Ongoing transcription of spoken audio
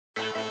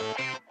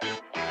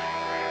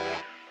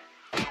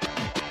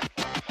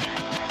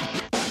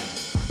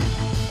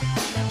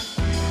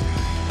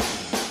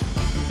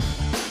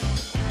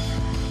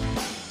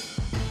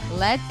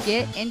let's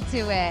get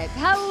into it.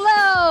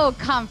 Hello,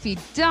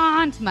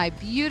 confidant, my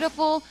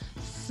beautiful,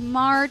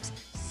 smart,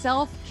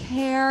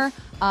 self-care,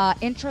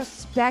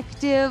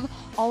 introspective,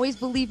 always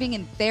believing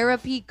in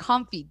therapy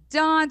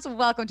confidant.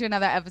 Welcome to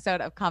another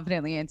episode of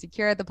Confidently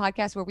Insecure, the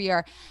podcast where we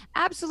are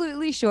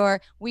absolutely sure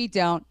we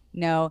don't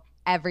know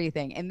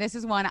everything. And this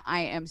is one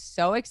I am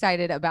so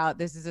excited about.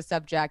 This is a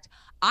subject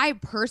I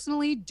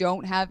personally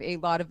don't have a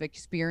lot of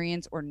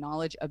experience or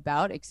knowledge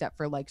about, except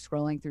for like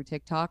scrolling through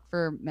TikTok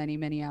for many,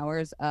 many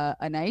hours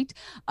a night.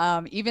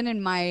 Even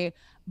in my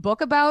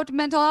book about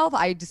mental health,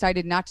 I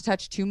decided not to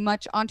touch too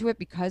much onto it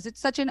because it's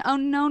such an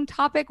unknown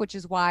topic, which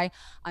is why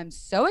I'm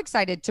so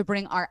excited to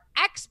bring our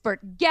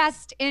expert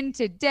guest in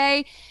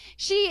today.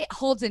 She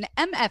holds an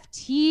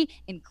MFT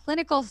in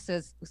clinical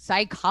that's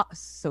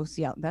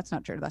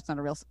not true. That's not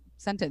a real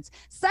sentence.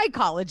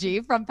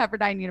 Psychology from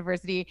Pepperdine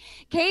University.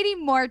 KATI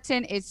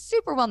Morton is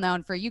super well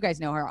known for, you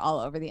guys know her all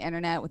over the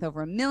internet, with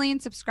over 1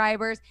 million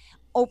subscribers,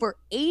 over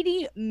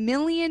 80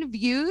 million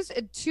views.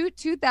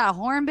 Toot that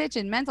horn, bitch.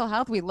 In mental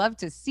health, we love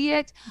to see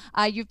it.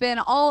 You've been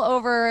all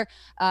over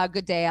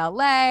Good Day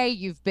LA.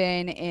 You've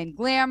been in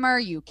Glamour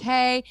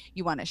UK.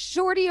 You won a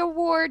Shorty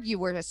Award. You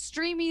were a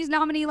Streamies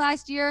nominee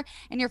last year.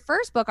 And your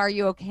first book, Are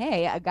You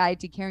Okay? A Guide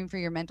to Caring for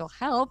Your Mental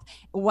Health,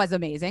 was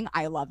amazing.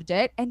 I loved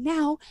it. And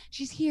now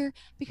she's here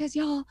because,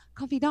 y'all,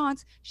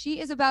 confidants, she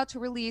is about to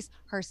release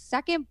her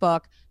second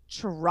book,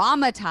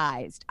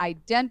 Traumatized: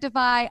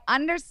 Identify,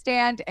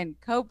 Understand, and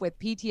Cope with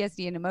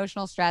PTSD and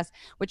Emotional Stress,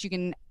 which you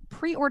can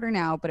pre-order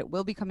now, but it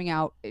will be coming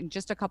out in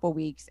just a couple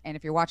weeks. And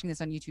if you're watching this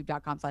on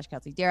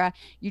youtube.com/KelseyDara,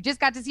 you just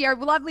got to see our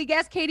lovely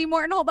guest, KATI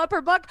Morton, hold up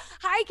her book.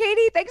 Hi,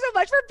 KATI. Thanks so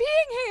much for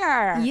being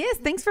here. Yes,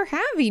 thanks for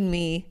having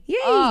me. Yay.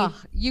 Oh,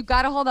 you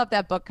got to hold up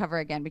that book cover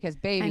again because,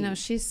 baby. I know,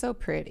 she's so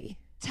pretty.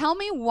 Tell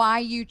me why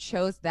you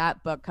chose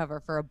that book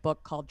cover for a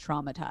book called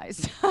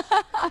Traumatized.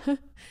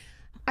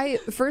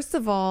 First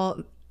of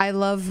all,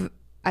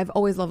 I've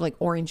always loved like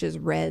oranges,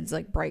 reds,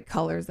 like bright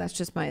colors. That's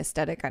just my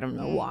aesthetic. I don't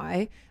know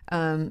why.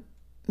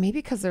 Maybe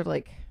because they're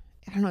like,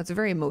 I don't know, it's a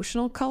very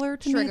emotional color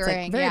to me. It's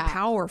like very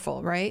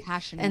powerful, right?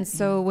 Passionate. And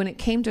so when it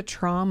came to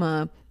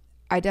trauma,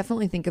 I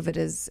definitely think of it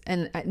as,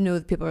 and I know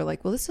that people are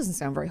like, well, this doesn't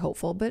sound very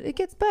hopeful, but it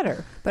gets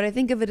better. But I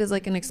think of it as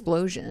like an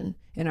explosion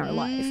in our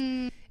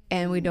life.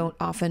 And we don't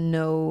often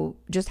know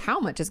just how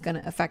much it's going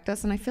to affect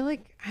us. And I feel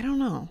like, I don't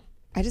know.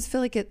 I just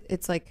feel like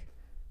it's like,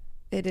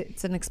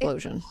 it's an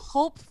explosion. It's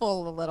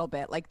hopeful a little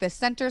bit. Like the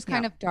center's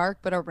kind of dark,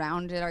 but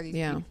around it are these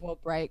beautiful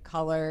bright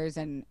colors,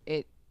 and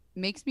it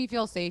makes me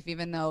feel safe,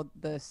 even though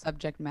the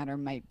subject matter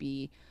might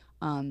be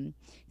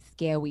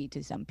scary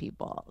to some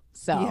people.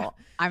 So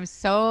I'm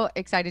so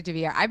excited to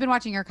be here. I've been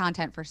watching your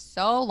content for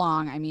so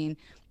long. I mean,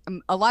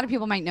 a lot of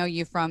people might know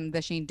you from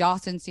the Shane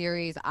Dawson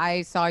series.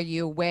 I saw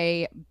you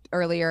way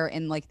earlier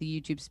in like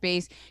the YouTube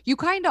space. You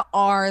kind of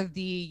are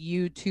the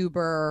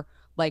YouTuber,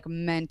 like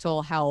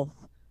mental health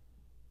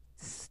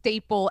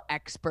staple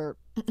expert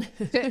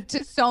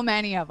to so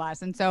many of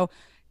us. And so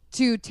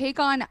to take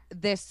on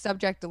this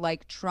subject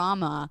like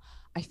trauma,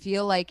 I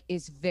feel like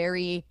is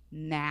very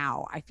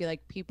now. I feel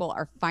like people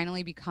are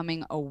finally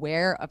becoming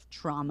aware of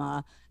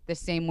trauma the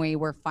same way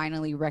we're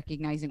finally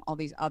recognizing all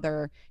these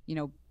other, you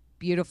know,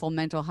 beautiful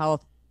mental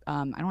health,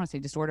 I don't want to say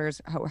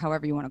disorders,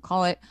 however you want to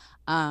call it.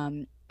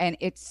 And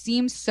it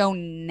seems so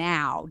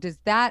now. Does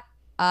that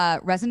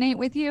resonate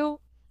with you?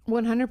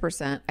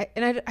 100%.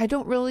 I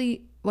don't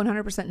really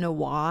 100% know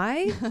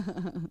why,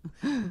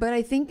 but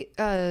I think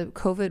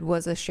COVID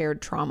was a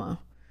shared trauma.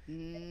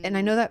 And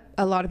I know that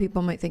a lot of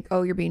people might think,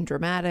 oh, you're being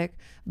dramatic,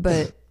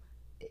 but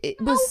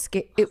it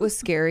was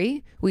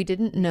scary. We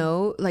didn't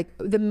know, like,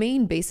 the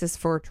main basis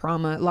for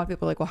trauma. A lot of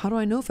people are like, well, how do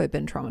I know if I've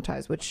been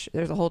traumatized? Which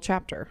there's a whole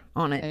chapter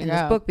on it in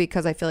this book,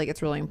 because I feel like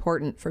it's really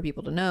important for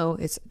people to know.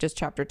 It's just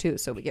chapter 2,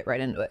 so we get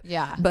right into it.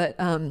 Yeah. But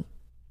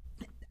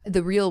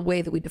the real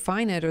way that we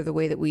define it, or the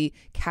way that we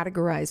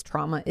categorize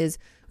trauma, is,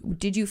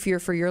 did you fear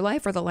for your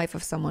life or the life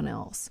of someone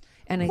else?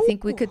 And I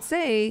think we could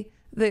say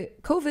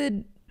that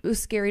COVID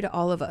was scary to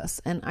all of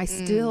us. And I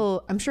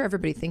still, I'm sure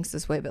everybody thinks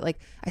this way, but like,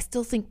 I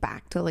still think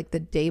back to like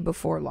the day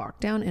before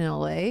lockdown in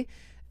LA,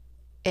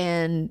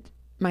 and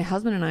my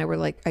husband and I were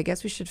like, I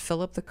guess we should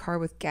fill up the car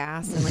with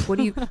gas. And like, what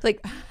do you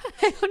like?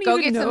 I don't Go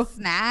even get know. some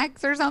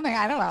snacks or something.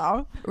 I don't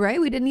know. Right.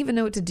 We didn't even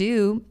know what to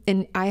do.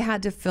 And I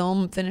had to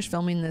finish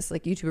filming this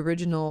like YouTube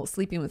original,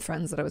 Sleeping with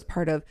Friends, that I was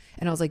part of.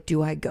 And I was like,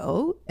 do I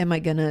go? Am I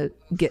going to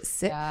get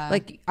sick? Yeah.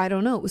 Like, I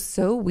don't know. It was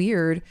so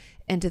weird.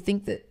 And to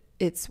think that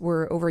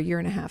we're over a year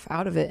and a half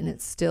out of it and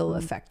it's still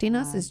affecting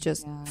us is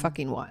just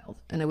fucking wild.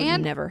 And I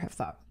would never have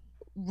thought.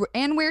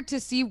 And weird to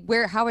see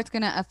how it's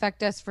going to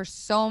affect us for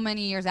so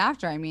many years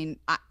after. I mean,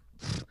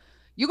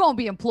 you're going to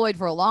be employed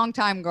for a long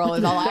time, girl,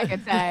 is all I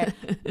can say.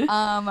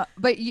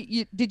 But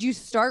did you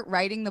start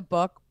writing the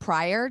book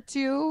prior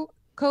to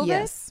COVID?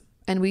 Yes.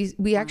 And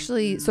we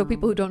actually, so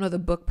people who don't know the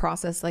book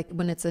process, like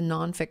when it's a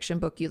nonfiction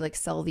book, you like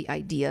sell the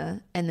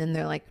idea and then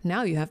they're like,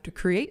 now you have to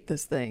create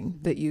this thing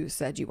that you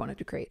said you wanted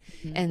to create.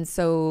 Mm-hmm. And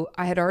so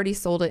I had already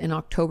sold it in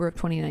October of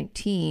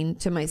 2019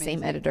 to my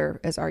same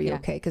editor as Are You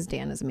Okay? Because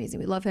Dan is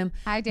amazing. We love him.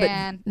 Hi,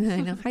 Dan. But,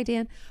 I know. Hi,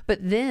 Dan. But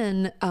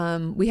then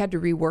we had to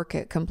rework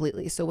it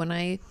completely. So when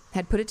I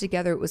had put it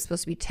together, it was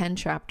supposed to be 10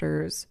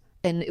 chapters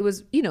and it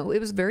was, it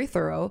was very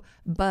thorough,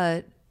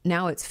 but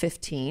now it's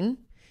 15.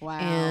 Wow.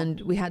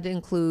 And we had to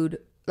include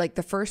like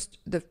the first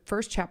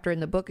chapter in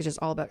the book is just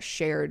all about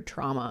shared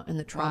trauma and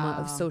the trauma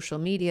of social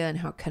media and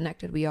how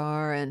connected we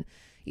are, and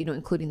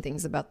including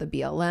things about the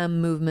BLM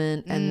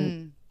movement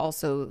and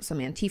also some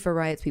Antifa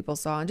riots people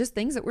saw and just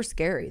things that were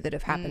scary that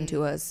have happened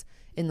to us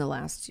in the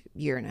last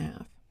year and a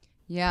half.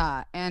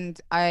 Yeah.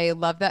 And I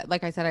love that.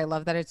 Like I said, I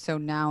love that it's so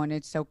now and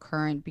it's so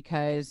current,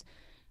 because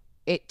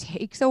it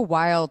takes a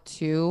while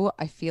too,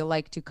 I feel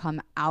like, to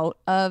come out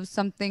of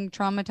something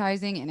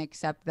traumatizing and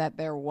accept that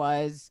there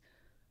was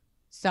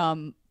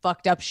some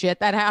fucked up shit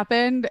that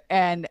happened.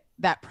 And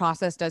that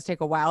process does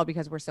take a while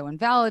because we're so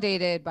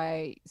invalidated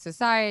by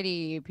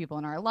society, people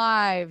in our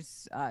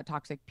lives,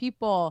 toxic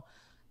people.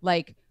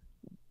 Like,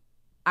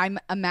 I'm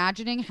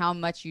imagining how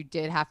much you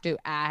did have to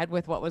add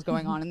with what was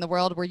going on in the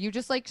world. Were you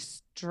just like,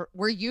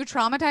 were you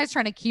traumatized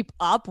trying to keep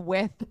up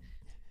with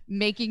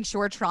making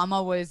sure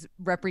trauma was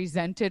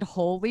represented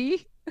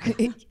wholly?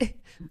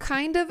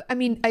 Kind of. I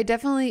mean, I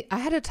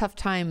had a tough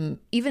time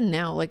even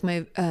now, like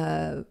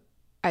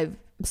I'm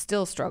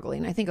still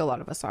struggling. I think a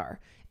lot of us are.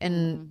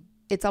 And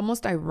it's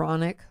almost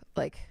ironic,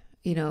 like,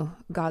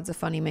 God's a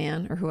funny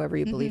man, or whoever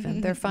you believe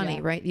in. They're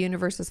funny, right? The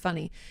universe is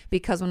funny.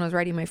 Because when I was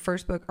writing my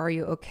first book, Are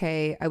You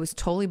Okay? I was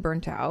totally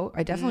burnt out.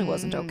 I definitely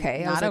wasn't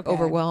okay. I was like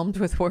overwhelmed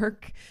with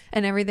work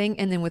and everything.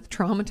 And then with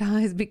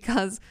traumatized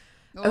because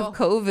of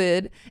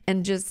COVID,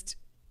 and just,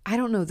 I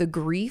don't know, the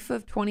grief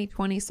of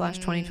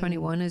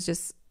 2020/2021 is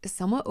just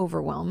somewhat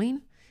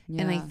overwhelming.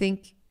 Yeah. And I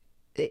think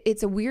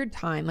it's a weird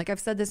time. Like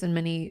I've said this in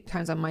many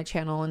times on my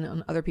channel and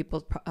on other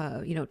people's,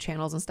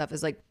 channels and stuff,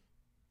 is like,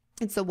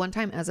 it's the one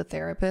time as a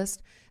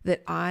therapist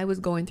that I was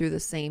going through the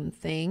same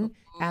thing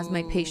as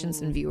my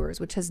patients and viewers,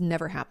 which has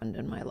never happened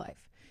in my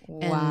life.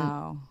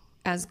 Wow. And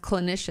as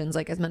clinicians,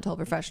 like as mental health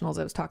professionals,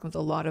 I was talking with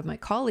a lot of my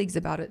colleagues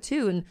about it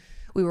too. And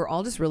we were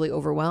all just really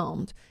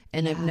overwhelmed,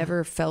 and I've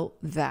never felt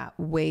that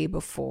way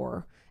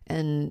before.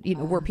 And,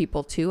 we're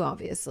people too,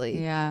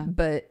 obviously. Yeah.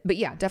 But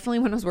yeah, definitely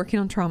when I was working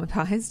on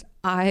Traumatized,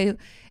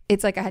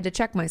 it's like I had to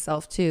check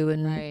myself too.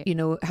 And,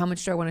 how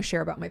much do I want to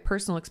share about my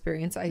personal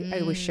experience? I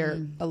always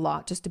share a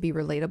lot just to be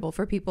relatable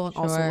for people and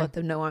also let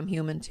them know I'm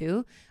human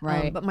too.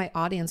 Right. But my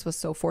audience was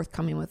so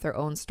forthcoming with their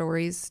own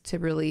stories to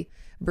really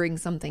bring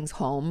some things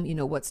home.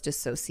 What's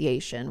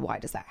dissociation? Why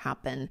does that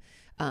happen?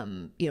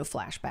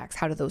 Flashbacks,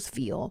 how do those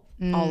feel?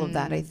 All of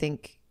that, I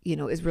think,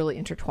 is really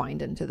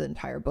intertwined into the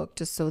entire book,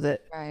 just so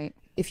that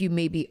if you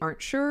maybe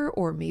aren't sure,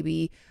 or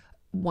maybe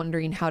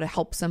wondering how to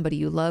help somebody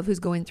you love who's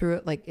going through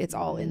it, like it's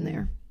all in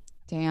there.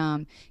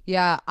 Damn.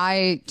 Yeah.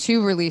 I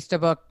too released a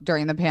book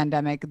during the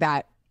pandemic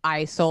that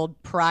I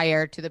sold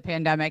prior to the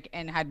pandemic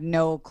and had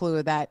no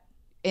clue that,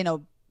 in a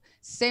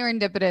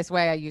serendipitous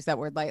way, I use that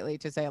word lightly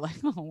to say like,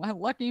 oh, well,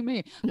 lucky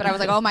me. But I was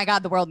like, oh my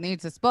God, the world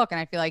needs this book. And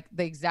I feel like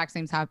the exact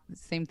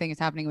same thing is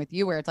happening with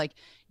you, where it's like,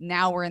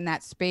 now we're in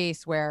that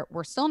space where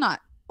we're still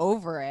not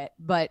over it,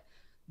 but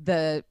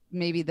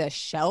maybe the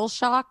shell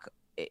shock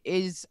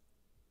is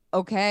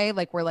okay.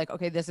 Like we're like,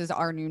 okay, this is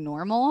our new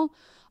normal.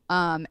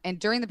 And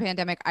during the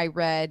pandemic, I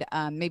read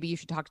Maybe You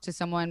Should Talk to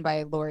Someone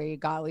by Lori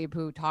Gottlieb,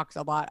 who talks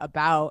a lot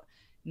about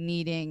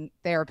needing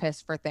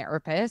therapists for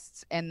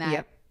therapists, and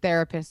that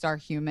therapists are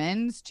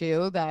humans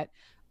too, that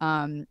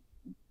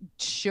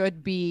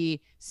should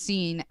be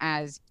seen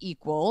as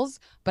equals.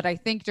 But I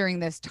think during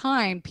this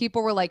time,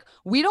 people were like,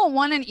 we don't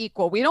want an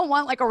equal. We don't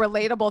want like a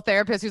relatable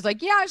therapist who's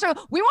like, yeah, sure.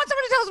 We want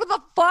someone to tell us what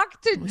the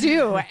fuck to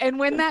do. And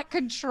when that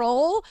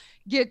control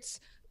gets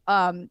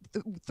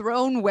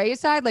thrown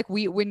wayside, like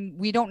when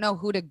we don't know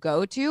who to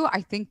go to,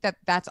 I think that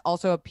that's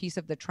also a piece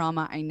of the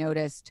trauma I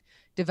noticed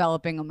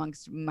developing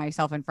amongst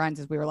myself and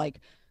friends, is we were like,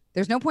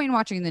 there's no point in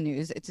watching the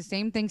news. It's the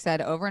same thing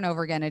said over and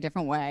over again a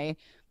different way.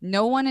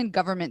 No one in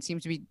government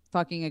seems to be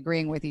fucking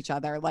agreeing with each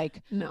other.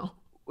 Like, no.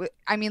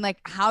 I mean, like,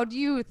 how do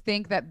you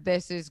think that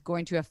this is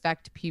going to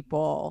affect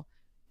people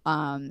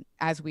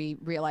as we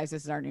realize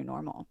this is our new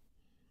normal?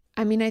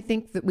 I mean, I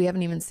think that we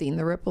haven't even seen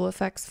the ripple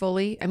effects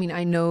fully. I mean,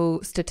 I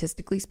know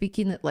statistically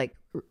speaking that like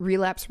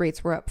relapse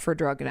rates were up for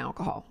drug and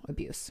alcohol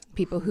abuse.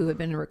 People who had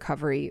been in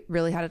recovery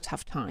really had a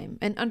tough time,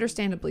 and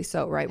understandably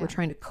so, right? Yeah. We're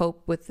trying to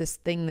cope with this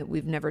thing that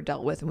we've never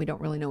dealt with, and we don't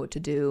really know what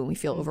to do, and we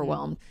feel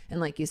overwhelmed. And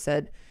like you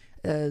said,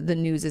 the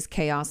news is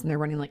chaos, and they're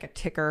running like a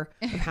ticker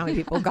of how many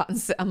people gotten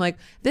sick. I'm like,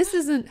 this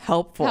isn't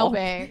helpful.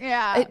 Helping,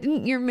 yeah.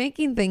 You're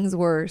making things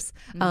worse.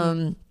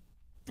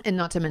 And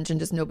not to mention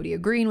just nobody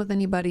agreeing with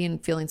anybody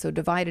and feeling so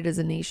divided as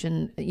a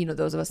nation,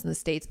 those of us in the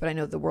States, but I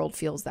know the world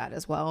feels that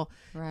as well.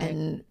 Right.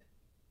 And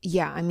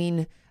yeah, I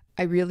mean,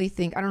 I really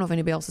think, I don't know if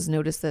anybody else has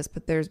noticed this,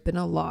 but there's been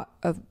a lot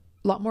of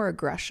lot more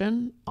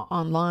aggression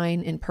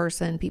online, in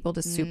person, people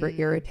just super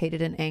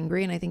irritated and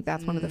angry. And I think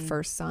that's one of the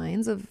first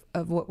signs of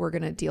what we're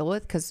going to deal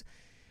with. Because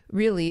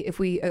really, if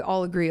we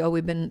all agree, oh,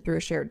 we've been through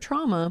a shared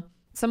trauma,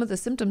 some of the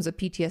symptoms of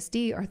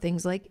PTSD are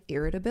things like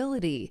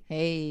irritability,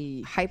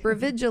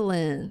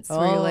 hypervigilance,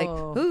 where you're like,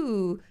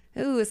 ooh,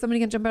 is somebody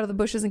gonna jump out of the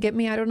bushes and get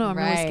me? I don't know. I'm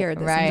really scared.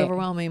 This seems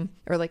overwhelming.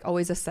 Or like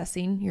always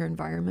assessing your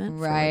environment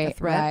for like a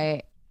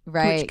threat.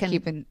 Which can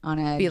keeping on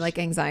edge. Be like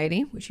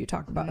anxiety, which you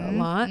talk about a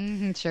lot.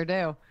 Sure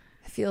do.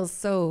 It feels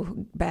so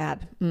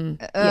bad.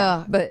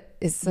 Yeah, but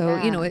it's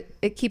so,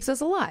 it keeps us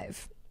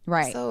alive.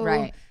 Right,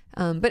 right.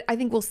 But I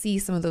think we'll see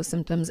some of those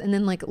symptoms, and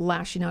then like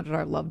lashing out at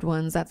our loved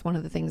ones. That's one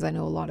of the things I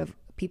know a lot of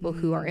people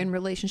who are in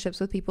relationships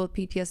with people with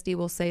PTSD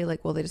will say,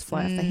 like, well, they just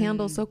fly off the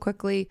handle so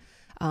quickly.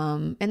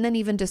 And then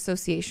even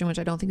dissociation, which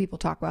I don't think people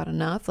talk about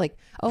enough. Like,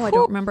 oh, I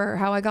don't remember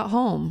how I got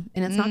home.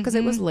 And it's not because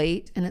it was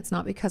late, and it's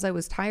not because I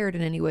was tired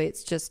in any way.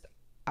 It's just,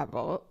 I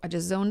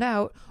just zoned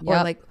out. Or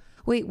like,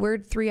 wait,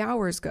 where'd 3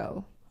 hours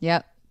go?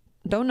 Yep.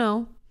 Don't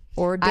know.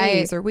 Or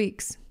days or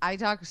weeks. I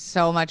talk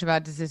so much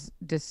about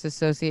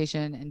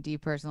disassociation and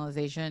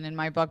depersonalization in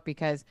my book,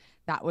 because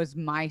that was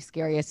my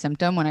scariest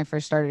symptom when I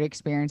first started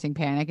experiencing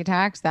panic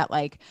attacks. That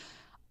like,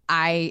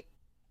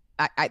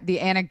 the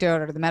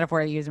anecdote or the metaphor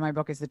I use in my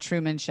book is the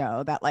Truman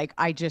Show, that like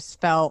I just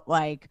felt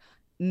like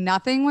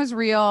nothing was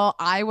real.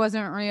 I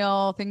wasn't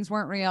real. Things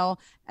weren't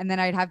real. And then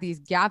I'd have these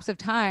gaps of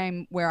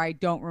time where I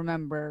don't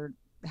remember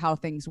how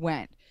things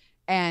went.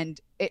 And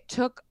it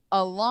took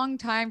a long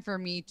time for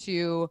me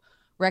to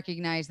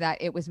recognize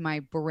that it was my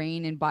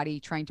brain and body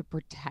trying to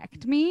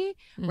protect me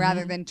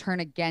rather than turn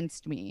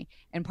against me.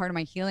 And part of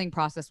my healing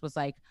process was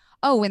like,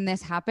 oh, when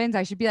this happens,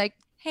 I should be like,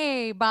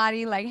 hey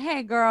body, like,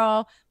 hey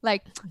girl,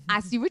 like,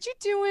 I see what you're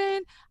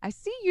doing. I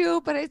see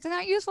you, but it's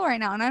not useful right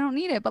now and I don't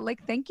need it, but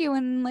like, thank you.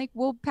 And like,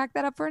 we'll pack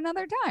that up for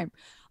another time.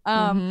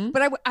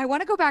 But I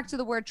want to go back to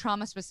the word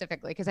trauma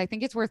specifically, because I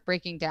think it's worth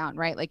breaking down,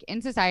 right? Like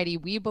in society,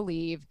 we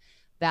believe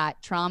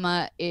that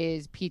trauma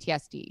is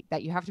PTSD,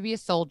 that you have to be a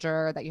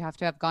soldier, that you have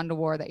to have gone to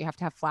war, that you have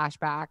to have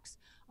flashbacks,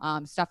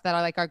 stuff that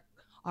are like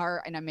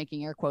our, and I'm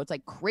making air quotes,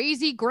 like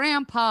crazy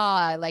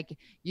grandpa, like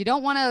you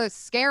don't want to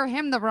scare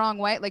him the wrong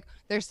way. Like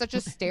there's such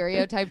a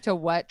stereotype to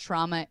what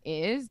trauma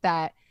is,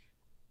 that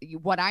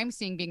what I'm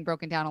seeing being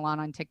broken down a lot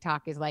on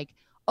TikTok is like,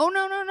 oh,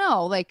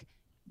 no. Like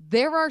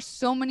there are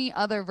so many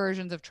other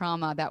versions of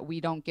trauma that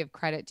we don't give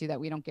credit to, that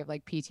we don't give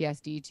like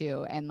PTSD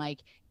to. And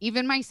like,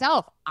 even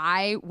myself,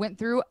 I went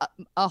through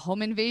a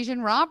home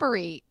invasion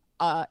robbery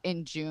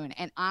in June,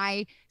 and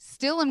I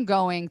still am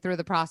going through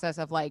the process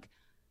of like,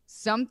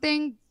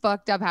 something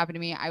fucked up happened to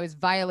me. I was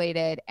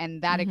violated.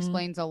 And that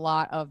explains a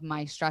lot of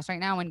my stress right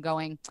now, and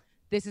going,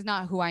 this is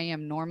not who I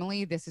am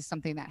normally. This is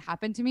something that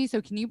happened to me.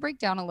 So can you break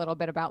down a little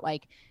bit about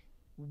like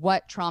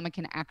what trauma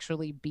can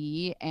actually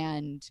be,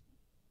 and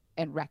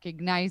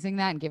recognizing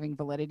that and giving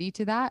validity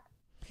to that?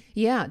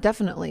 Yeah,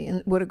 definitely.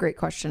 And what a great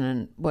question,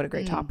 and what a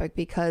great topic,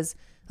 because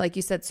like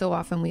you said, so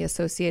often we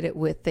associate it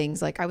with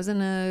things like I was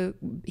in a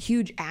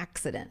huge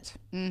accident,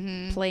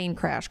 plane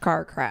crash,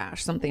 car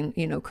crash, something,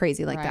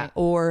 crazy like that.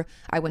 Or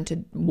I went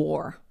to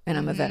war and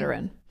I'm a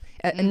veteran.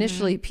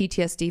 Initially,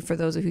 PTSD, for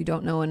those of you who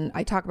don't know, and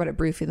I talk about it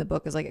briefly in the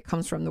book, is like it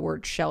comes from the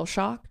word shell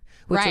shock,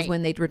 which is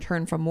when they'd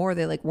return from war,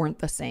 they like weren't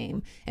the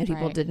same and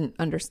people didn't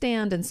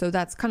understand. And so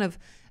that's kind of,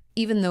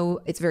 even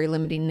though it's very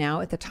limiting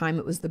now, at the time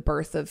it was the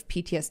birth of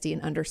PTSD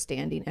and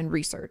understanding and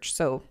research.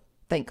 So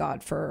thank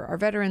God for our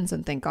veterans,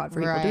 and thank God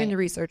for people doing the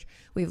research.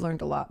 We've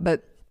learned a lot.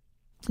 But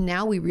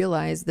now we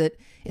realize that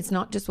it's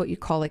not just what you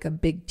call like a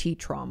big T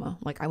trauma.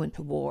 Like I went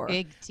to war.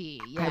 Big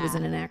T. Yeah. I was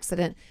in an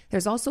accident.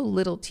 There's also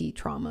little T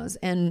traumas.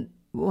 And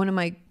one of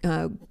my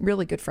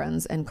really good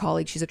friends and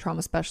colleagues, she's a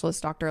trauma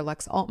specialist, Dr.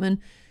 Alexa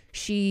Altman.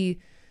 She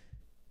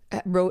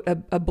wrote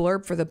a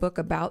blurb for the book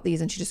about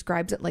these, and she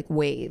describes it like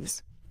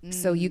waves.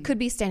 So you could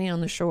be standing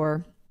on the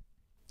shore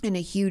and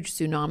a huge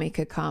tsunami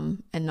could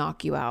come and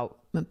knock you out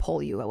and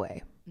pull you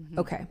away.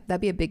 Okay,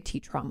 that'd be a big T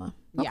trauma.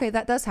 Okay,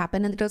 that does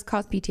happen, and it does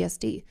cause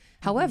PTSD.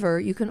 However,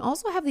 you can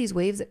also have these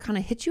waves that kind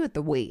of hit you at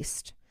the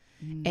waist.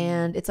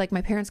 And it's like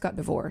my parents got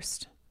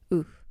divorced.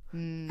 Ooh,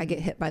 I get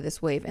hit by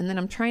this wave. And then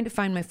I'm trying to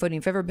find my footing.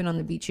 If you've ever been on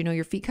the beach,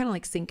 your feet kind of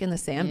like sink in the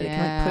sand, but it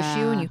can like push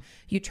you, and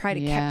you try to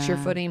catch your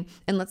footing.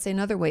 And let's say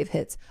another wave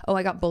hits. Oh,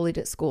 I got bullied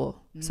at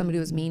school. Somebody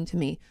was mean to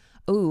me.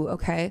 Oh,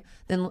 okay.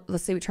 Then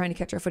let's say we're trying to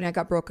catch our footing. I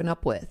got broken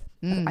up with.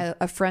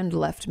 A friend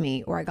left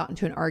me, or I got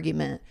into an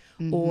argument,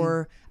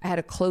 or I had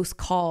a close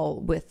call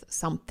with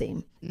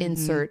something.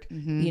 Insert,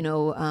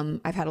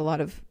 I've had a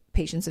lot of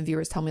patients and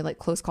viewers tell me like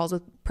close calls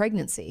with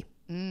pregnancy,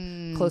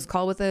 close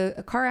call with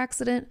a car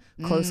accident,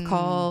 close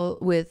call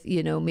with,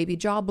 maybe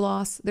job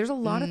loss. There's a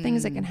lot of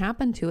things that can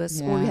happen to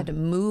us, or we had to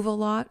move a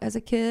lot as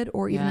a kid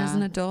or even as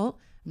an adult.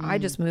 I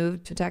just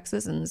moved to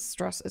Texas, and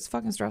it's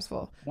fucking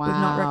stressful. Would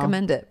not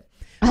recommend it.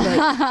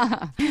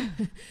 But,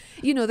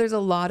 there's a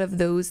lot of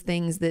those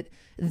things that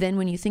then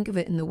when you think of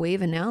it in the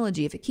wave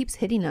analogy, if it keeps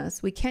hitting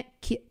us, we can't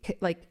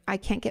I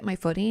can't get my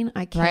footing.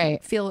 I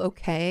can't feel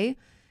okay.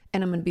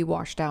 and I'm going to be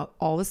washed out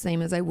all the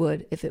same as I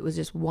would if it was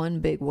just one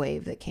big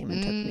wave that came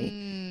and took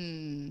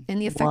me.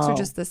 And the effects are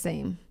just the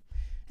same.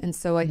 And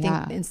so I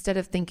think instead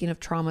of thinking of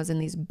traumas in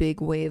these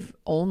big wave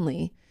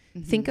only,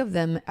 think of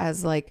them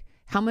as like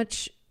how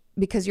much,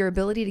 because your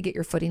ability to get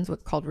your footing is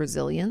what's called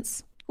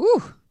resilience.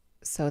 Ooh.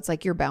 So it's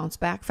like your bounce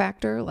back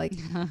factor, like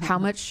how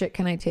much shit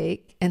can I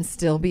take and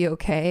still be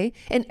okay?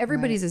 And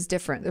everybody's is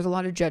different. There's a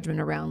lot of judgment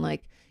around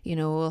like, you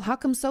know, well, how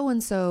come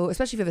so-and-so,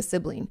 especially if you have a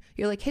sibling,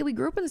 you're like, hey, we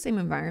grew up in the same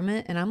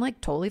environment and I'm like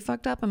totally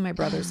fucked up and my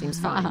brother seems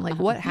fine. Like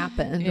what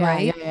happened,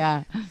 right?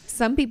 Yeah.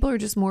 Some people are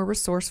just more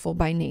resourceful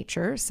by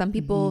nature. Some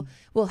people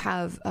will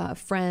have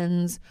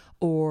friends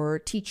or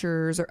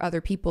teachers or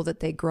other people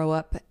that they grow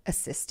up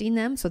assisting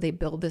them. So they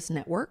build this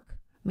network.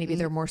 Maybe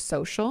they're more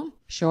social.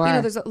 Sure. You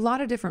know, there's a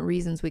lot of different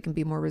reasons we can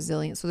be more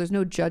resilient. So there's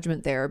no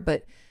judgment there,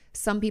 but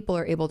some people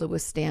are able to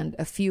withstand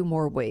a few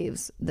more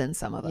waves than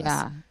some of us.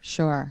 Yeah,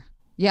 sure.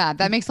 Yeah,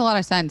 that makes a lot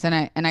of sense. And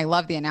I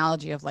love the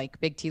analogy of like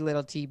big T,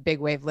 little t, big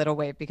wave, little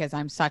wave, because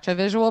I'm such a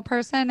visual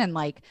person, and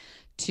like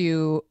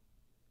to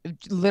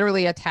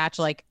literally attach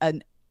like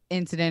an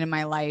incident in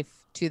my life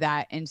to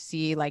that and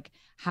see like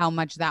how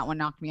much that one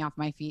knocked me off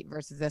my feet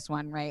versus this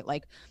one, right?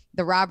 Like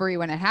the robbery,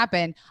 when it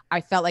happened,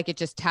 I felt like it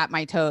just tapped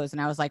my toes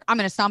and I was like, I'm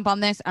going to stomp on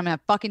this. I'm going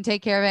to fucking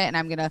take care of it. And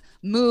I'm going to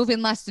move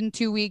in less than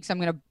 2 weeks. I'm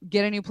going to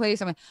get a new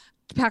place. I'm going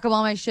to pack up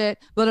all my shit,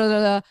 blah, blah, blah,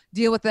 blah,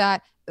 deal with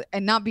that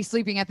and not be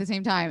sleeping at the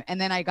same time.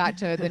 And then I got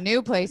to the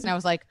new place and I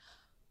was like,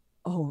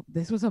 oh,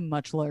 this was a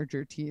much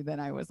larger T than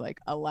I was like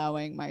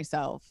allowing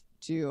myself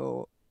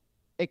to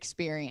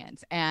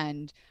experience.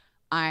 And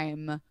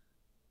I'm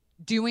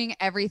doing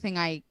everything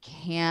I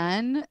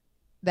can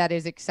that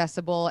is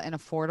accessible and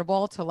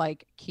affordable to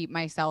like keep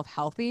myself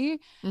healthy.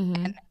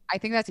 And I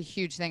think that's a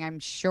huge thing. I'm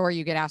sure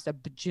you get asked a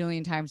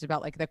bajillion times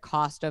about like the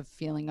cost of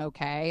feeling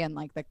okay and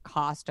like the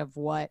cost of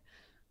what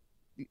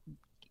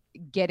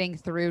getting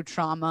through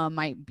trauma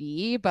might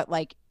be, but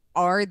like,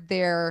 are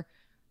there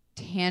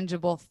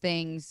tangible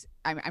things,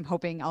 I'm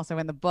hoping also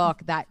in the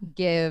book, that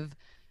give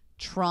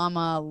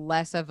trauma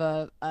less of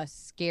a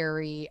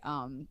scary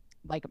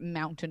like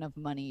mountain of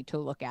money to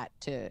look at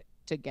to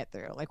get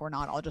through? Like we're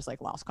not all just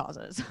like lost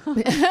causes.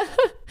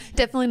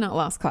 Definitely not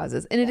lost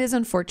causes. And it is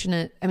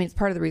unfortunate. I mean, it's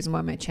part of the reason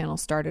why my channel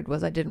started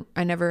was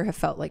I never have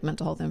felt like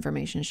mental health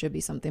information should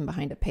be something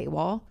behind a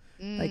paywall.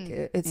 Like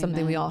it's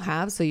something we all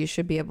have, so you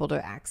should be able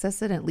to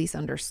access it and at least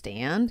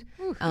understand.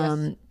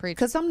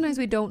 Because sometimes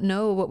we don't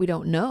know what we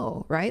don't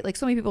know, right? Like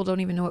so many people don't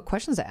even know what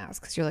questions to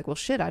ask because you're like, well,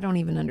 shit, I don't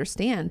even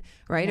understand,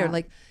 right? Or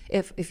like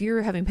if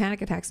you're having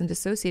panic attacks and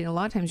dissociating, a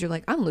lot of times you're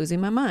like, I'm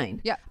losing my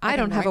mind. Yeah, I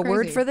don't have a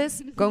word for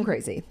this. Going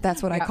crazy.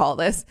 That's what I call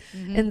this.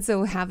 And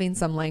so having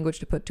some language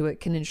to put to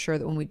it can ensure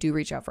that when we do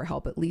reach out for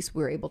help, at least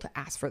we're able to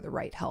ask for the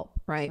right help,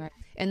 right?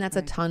 And that's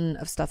a ton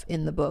of stuff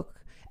in the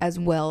book, as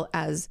well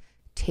as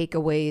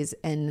takeaways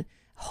and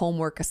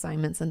homework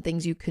assignments and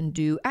things you can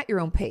do at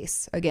your own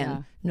pace.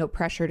 Again, no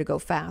pressure to go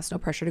fast, no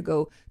pressure to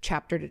go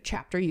chapter to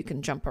chapter. You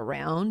can jump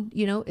around,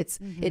 you know,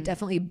 it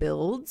definitely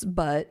builds,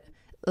 but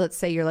let's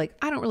say you're like,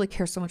 I don't really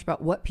care so much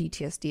about what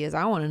PTSD is.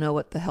 I want to know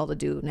what the hell to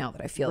do now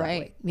that I feel that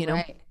way, you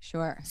know?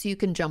 Sure. So you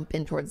can jump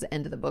in towards the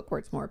end of the book where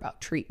it's more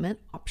about treatment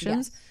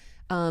options.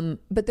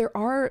 But there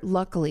are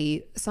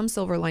luckily some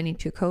silver lining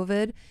to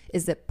COVID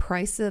is that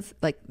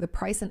the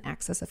price and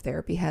access of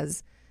therapy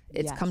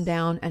it's come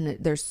down, and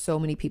there's so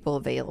many people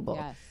available.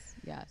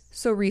 Yes.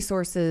 So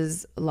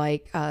resources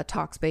like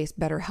Talkspace,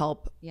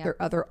 BetterHelp, or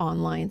other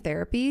online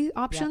therapy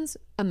options,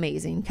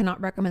 amazing. Cannot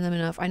recommend them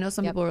enough. I know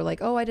some people are like,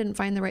 oh, I didn't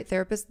find the right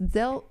therapist.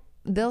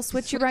 They'll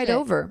switch you right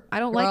over. I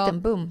don't like them.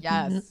 Boom.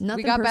 Yes.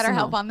 Nothing we got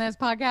personal. BetterHelp on this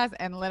podcast,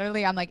 and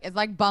literally I'm like, it's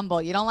like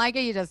Bumble. You don't like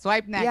it, you just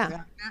swipe next.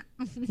 Yeah.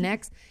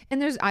 Next.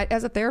 And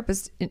as a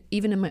therapist,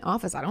 even in my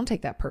office, I don't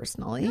take that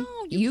personally. No,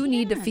 you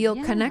need to feel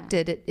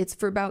connected.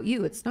 It's about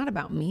you. It's not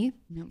about me.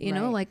 No, you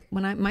know, like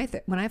when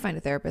I find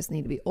a therapist, they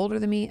need to be older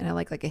than me, and I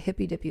like a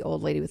hippy dippy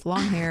old lady with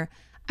long hair.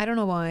 I don't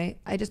know why.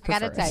 I just prefer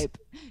got a type.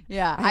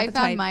 Yeah, I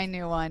found my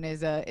new one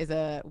is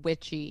a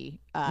witchy,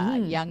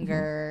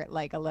 younger,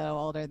 like a little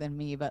older than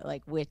me, but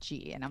like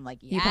witchy, and I'm like,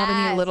 yes. You probably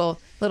need a little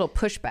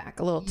pushback,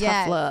 a little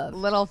tough love,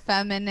 little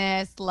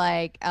feminist,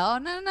 like oh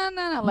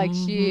no, like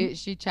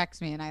she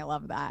checks me, and I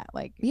love that.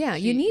 Like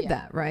you need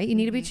that, right? You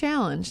need to be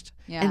challenged.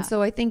 Yeah. And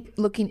so I think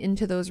looking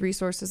into those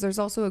resources, there's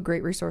also a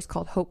great resource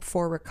called Hope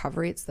for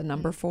Recovery. It's the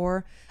number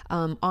 4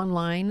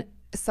 online.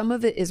 Some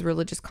of it is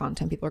religious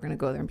content. People are going to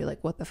go there and be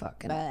like, what the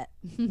fuck?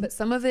 But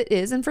some of it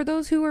is. And for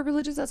those who are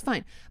religious, that's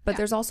fine. But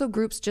there's also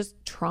groups just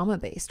trauma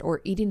based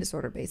or eating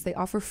disorder based. They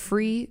offer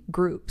free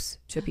groups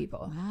to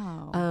people.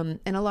 Wow.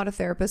 And a lot of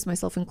therapists,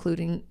 myself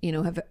including, you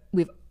know,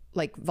 we've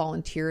like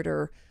volunteered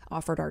or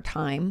offered our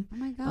time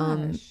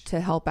to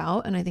help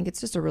out. And I think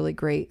it's just a really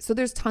great, so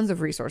there's tons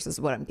of resources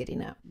is what I'm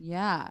getting at.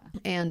 Yeah.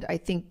 And I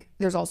think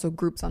there's also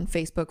groups on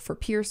Facebook for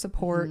peer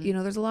support. You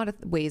know, there's a lot of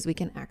ways we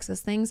can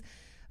access things.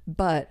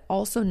 But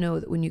also know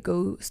that when you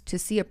go to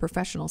see a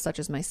professional such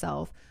as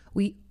myself,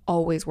 we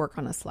always work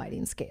on a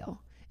sliding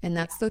scale. And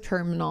that's the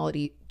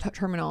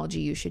terminology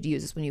you should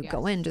use is when you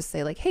go in, just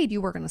say like, hey, do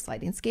you work on a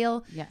sliding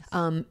scale? Yes.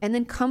 And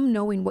then come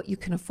knowing what you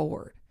can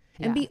afford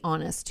and be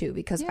honest too,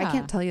 because I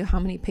can't tell you how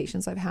many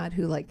patients I've had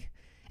who like,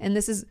 and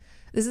this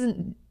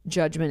isn't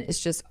judgment. It's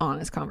just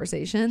honest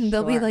conversation.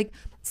 They'll be like,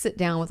 sit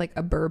down with like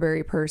a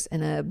Burberry purse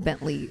and a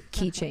Bentley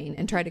keychain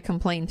and try to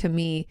complain to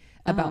me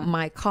about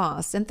my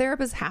costs. And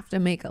therapists have to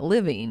make a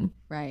living.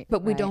 Right.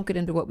 But we don't get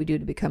into what we do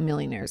to become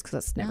millionaires because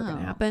that's never going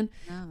to happen.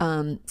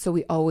 No. So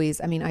we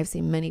always, I mean, I've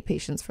seen many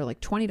patients for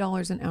like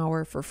 $20 an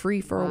hour for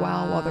free for a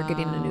while they're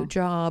getting a new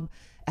job,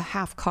 a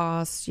half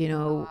cost, you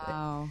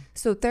know.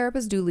 So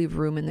therapists do leave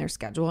room in their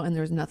schedule, and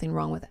there's nothing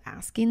wrong with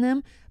asking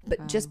them,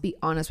 but just be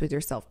honest with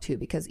yourself too,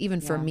 because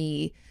even for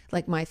me,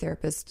 like my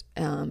therapist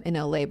in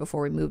LA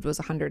before we moved was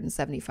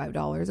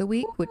 $175 a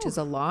week, which is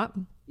a lot.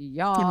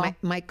 And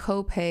my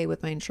copay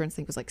with my insurance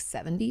thing was like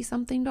 $70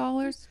 something.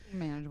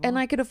 Manageable. And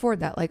I could afford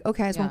that. Like,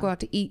 okay, I just won't go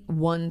out to eat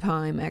one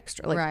time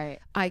extra. Like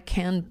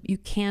you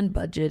can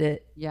budget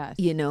it. Yes.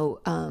 You know,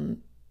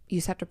 you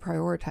just have to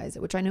prioritize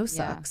it, which I know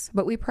sucks,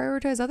 but we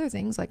prioritize other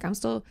things. Like I'm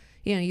still,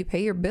 you know, you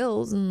pay your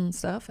bills and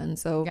stuff. And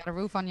so you got a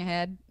roof on your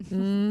head.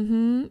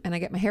 And I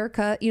get my hair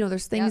cut, you know,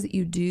 there's things that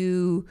you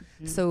do.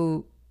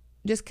 So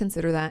just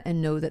consider that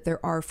and know that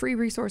there are free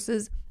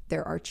resources.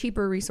 There are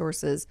cheaper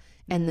resources,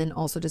 and then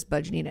also just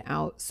budgeting it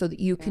out so that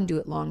you can do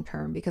it long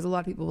term, because a lot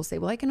of people will say,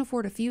 well, I can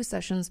afford a few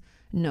sessions.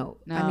 No.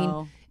 I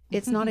mean,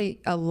 it's not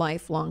a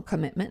lifelong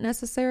commitment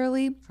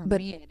necessarily. For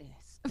me, it is.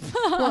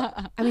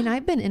 Well, I mean,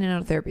 I've been in and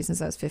out of therapy since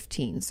I was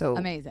 15. So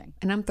amazing.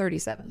 And I'm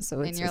 37.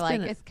 So it's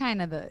like, it's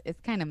kind of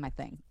my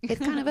thing. It's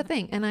kind of a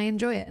thing. And I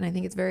enjoy it. And I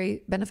think it's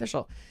very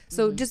beneficial.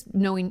 So just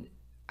knowing,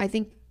 I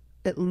think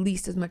at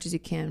least as much as you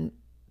can,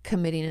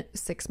 committing it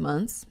 6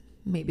 months,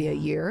 maybe a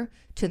year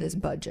to this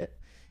budget,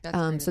 so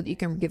that you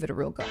can give it a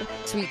real go.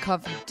 Sweet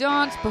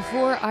confidants,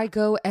 before I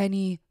go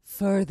any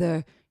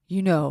further,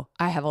 you know,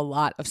 I have a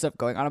lot of stuff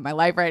going on in my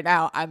life right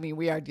now. I mean,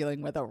 we are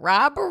dealing with a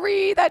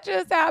robbery that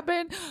just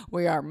happened.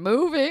 We are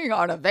moving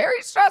on a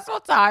very stressful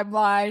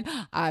timeline.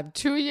 I'm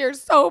 2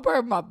 years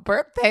sober. My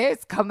birthday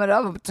is coming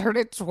up. I'm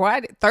turning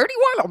 31.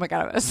 Oh my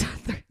God, I was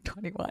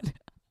 21.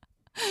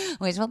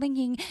 Wishful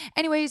thinking.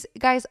 Anyways,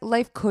 guys,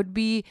 life could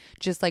be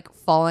just like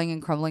falling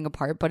and crumbling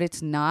apart, but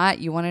it's not.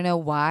 You want to know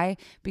why?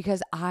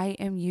 Because I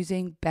am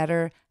using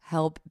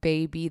BetterHelp,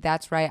 baby.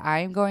 That's right. I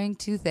am going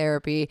to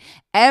therapy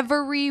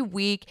every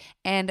week.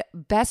 And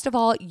best of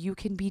all, you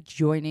can be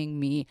joining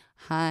me,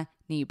 honey.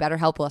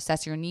 BetterHelp will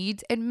assess your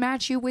needs and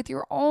match you with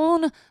your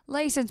own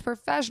licensed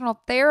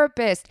professional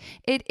therapist.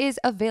 It is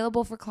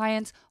available for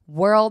clients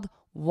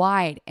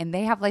worldwide, and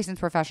they have licensed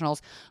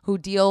professionals who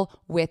deal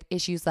with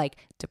issues like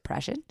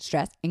depression,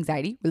 stress,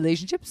 anxiety,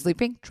 relationships,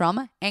 sleeping,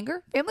 trauma,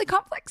 anger, family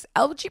conflicts,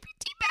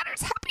 LGBT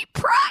matters, happy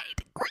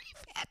pride,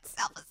 grief, and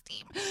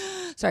self-esteem.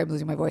 Sorry, I'm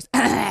losing my voice.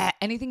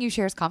 Anything you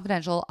share is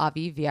confidential,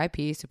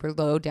 VIP, super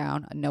low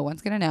down, no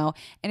one's gonna know,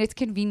 and it's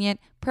convenient,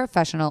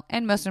 professional,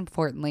 and most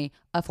importantly,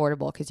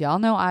 affordable, because y'all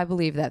know I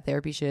believe that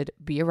therapy should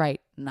be a right,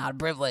 not a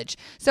privilege.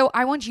 So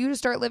I want you to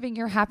start living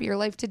your happier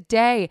life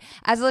today.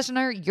 As a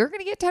listener, you're going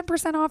to get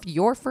 10% off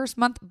your first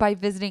month by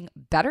visiting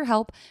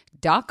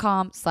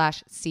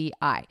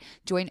betterhelp.com/CI.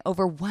 Join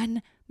over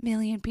 1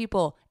 million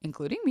people,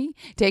 including me,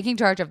 taking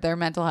charge of their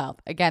mental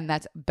health. Again,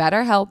 that's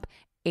BetterHelp,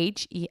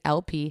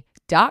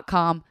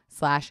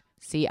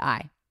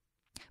 HELP.com/CI.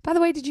 By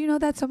the way, did you know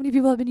that so many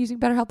people have been using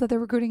BetterHelp that they're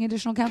recruiting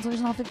additional counselors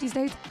in all 50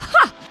 states?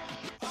 Ha!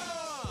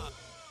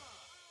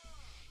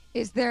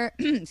 Is there,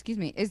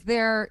 is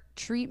there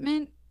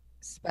treatment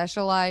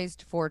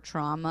specialized for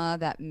trauma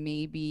that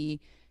maybe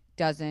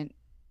doesn't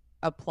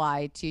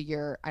apply to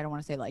your, I don't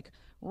want to say like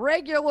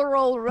regular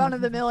old run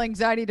of the mill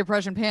anxiety,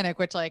 depression, panic,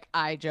 which like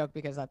I joke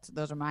because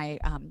those are my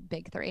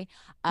big three.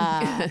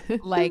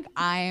 Like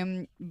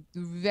I'm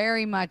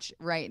very much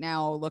right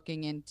now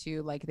looking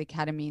into like the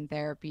ketamine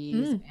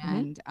therapies,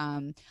 and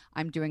I'm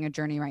doing a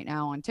journey right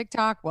now on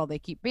TikTok. Well, they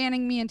keep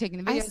banning me and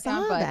taking the videos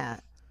down,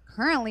 but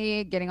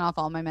currently getting off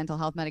all my mental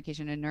health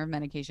medication and nerve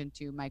medication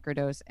to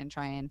microdose and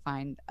try and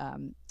find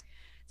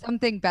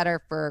something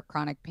better for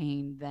chronic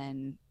pain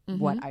than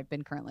what I've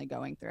been currently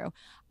going through.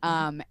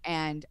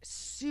 And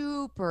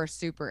super,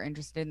 super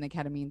interested in the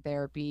ketamine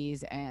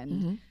therapies.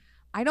 And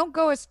I don't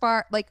go as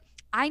far, like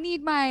I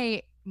need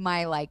my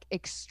like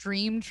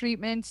extreme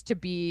treatments to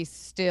be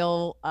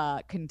still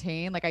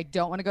contained. Like I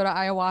don't want to go to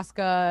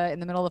ayahuasca in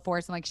the middle of the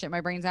forest and like shit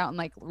my brains out and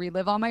like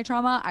relive all my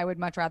trauma. I would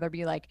much rather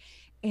be like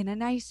in a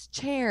nice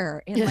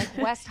chair in like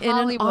West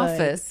Hollywood, in an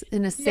office,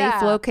 in a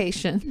safe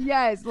location.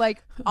 Yes.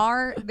 Like,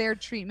 are there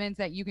treatments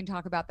that you can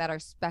talk about that are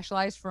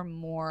specialized for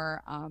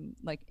more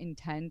like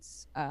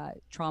intense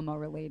trauma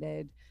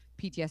related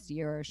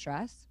PTSD or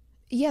stress?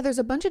 Yeah, there's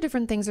a bunch of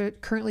different things they're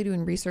currently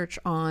doing research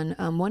on.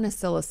 One is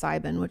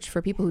psilocybin, which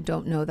for people who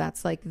don't know,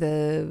 that's like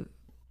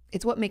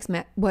it's what makes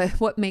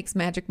what makes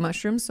magic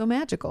mushrooms so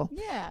magical.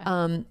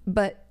 Yeah.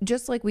 But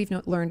just like we've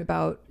learned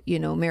about, you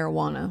know,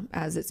 marijuana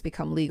as it's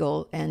become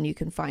legal, and you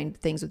can find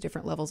things with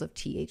different levels of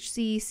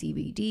THC,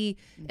 CBD,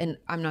 and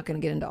I'm not going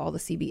to get into all the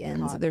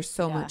CBNs. There's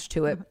so much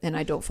to it, and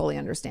I don't fully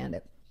understand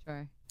it.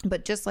 Sure.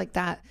 But just like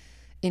that,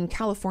 in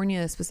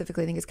California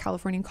specifically, I think it's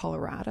California and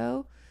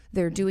Colorado,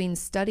 they're doing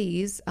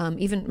studies.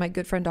 Even my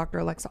good friend, Dr.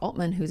 Alexa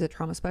Altman, who's a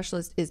trauma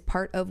specialist, is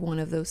part of one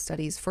of those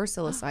studies for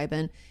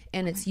psilocybin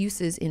and its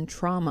uses in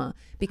trauma,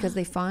 because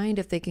they find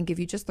if they can give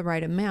you just the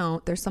right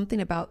amount, there's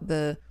something about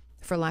the,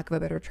 for lack of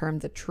a better term,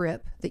 the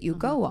trip that you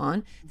go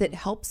on that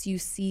helps you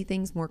see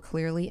things more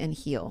clearly and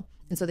heal.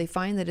 And so they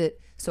find that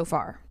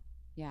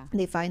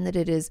they find that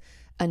it is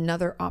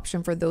another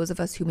option for those of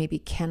us who maybe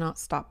cannot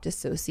stop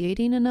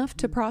dissociating enough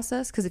to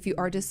process. Because if you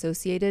are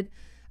dissociated,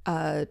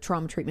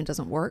 trauma treatment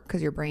doesn't work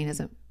because your brain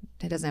doesn't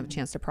have a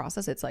chance to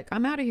process. It's like,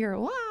 I'm out of here.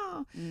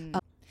 Wow.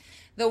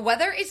 The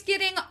weather is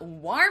getting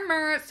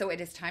warmer, so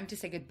it is time to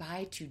say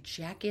goodbye to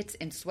jackets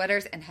and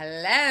sweaters and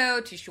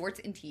hello to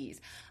shorts and tees.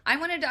 I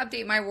wanted to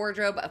update my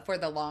wardrobe for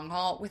the long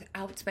haul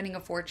without spending a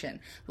fortune.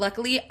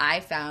 Luckily,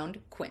 I found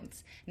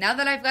Quince. Now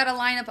that I've got a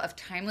lineup of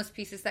timeless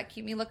pieces that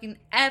keep me looking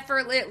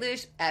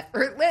effortlessly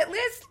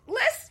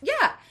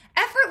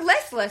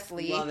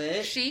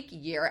chic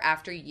year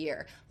after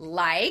year,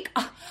 like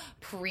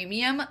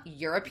premium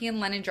European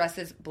linen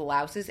dresses,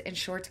 blouses, and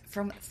shorts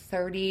from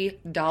 30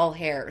 doll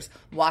hairs,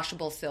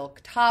 washable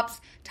silk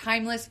tops,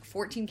 timeless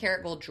 14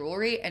 karat gold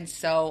jewelry, and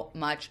so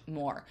much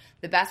more.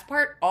 The best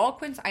part, all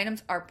Quince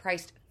items are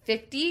priced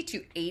 50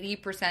 to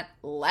 80%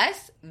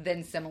 less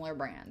than similar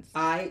brands.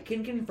 I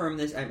can confirm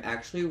this. I'm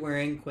actually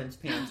wearing Quince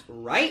pants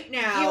right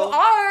now. You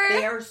are?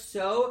 They are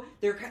so,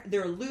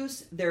 they're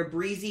loose, they're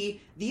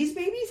breezy. These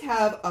babies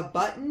have a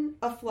button,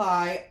 a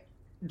fly,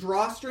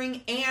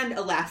 drawstring, and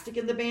elastic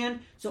in the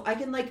band. So I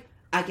can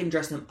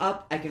dress them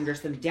up, I can dress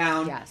them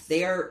down. Yes.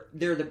 They're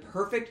the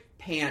perfect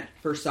pant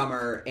for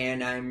summer,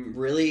 and I'm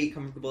really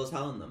comfortable as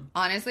hell in them.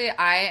 Honestly,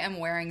 I am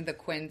wearing the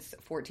Quince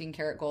 14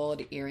 karat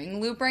gold earring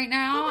loop right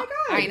now. Oh my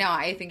God. I know.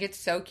 I think it's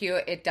so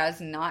cute. It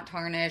does not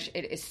tarnish.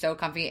 It is so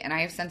comfy, and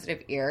I have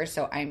sensitive ears,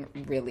 so I'm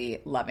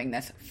really loving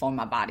this for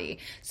my body.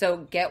 So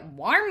get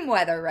warm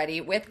weather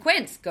ready with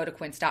Quince. Go to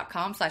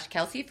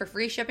quince.com/Kelsey for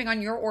free shipping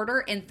on your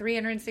order and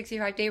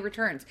 365-day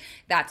returns.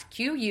 That's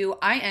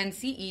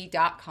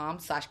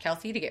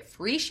QUINCE.com/Kelsey to get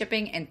free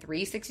shipping and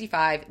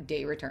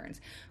 365-day returns.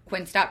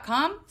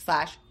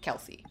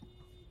 Quince.com/Kelsey.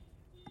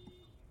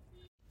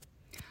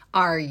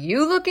 Are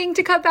you looking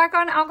to cut back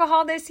on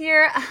alcohol this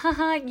year?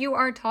 You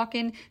are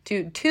talking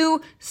to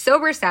two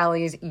sober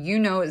Sallys. You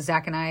know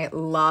Zach and I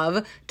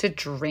love to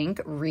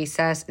drink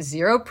Recess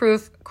Zero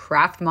Proof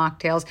craft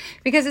mocktails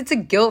because it's a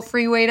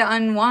guilt-free way to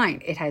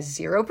unwind. It has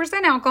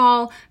 0%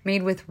 alcohol,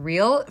 made with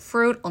real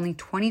fruit, only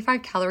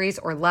 25 calories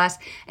or less,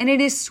 and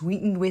it is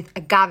sweetened with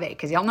agave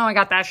because y'all know I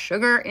got that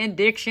sugar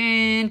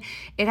addiction.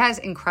 It has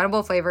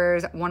incredible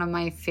flavors. One of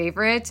my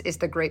favorites is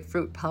the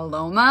grapefruit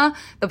Paloma.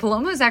 The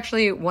Paloma is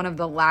actually one of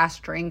the last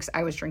drinks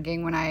I was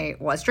drinking when I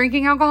was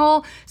drinking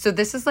alcohol. So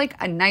this is like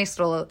a nice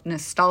little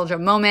nostalgia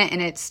moment,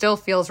 and it still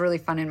feels really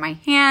fun in my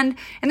hand.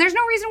 And there's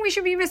no reason we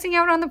should be missing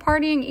out on the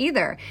partying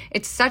either.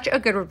 It's such a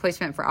good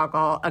replacement for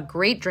alcohol, a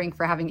great drink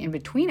for having in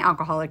between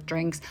alcoholic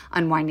drinks,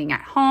 unwinding at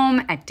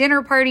home, at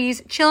dinner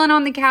parties, chilling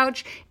on the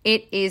couch.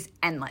 It is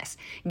endless.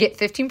 Get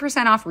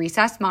 15% off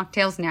Recess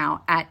mocktails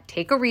now at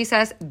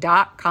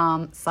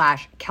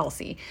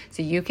takearecess.com/Kelsey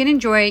so you can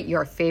enjoy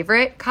your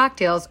favorite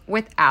cocktails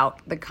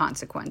without the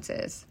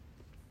consequences.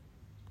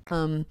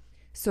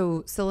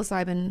 So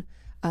psilocybin,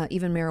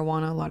 even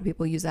marijuana, a lot of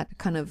people use that to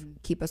kind of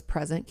keep us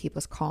present, keep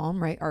us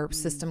calm, right? Our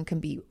system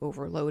can be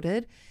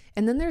overloaded.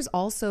 And then there's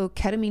also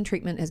ketamine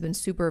treatment has been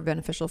super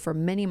beneficial for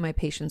many of my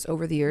patients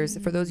over the years.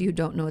 For those of you who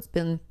don't know, it's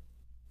been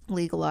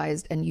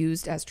legalized and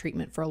used as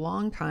treatment for a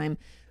long time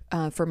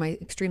for my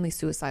extremely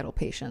suicidal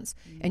patients.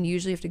 And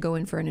usually you have to go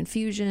in for an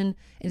infusion, and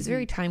it's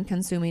very time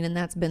consuming, and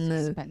that's been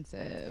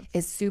Expensive.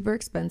 It's super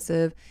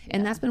expensive.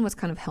 And that's been what's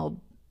kind of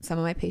held some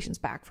of my patients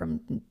back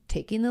from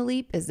taking the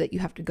leap, is that you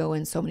have to go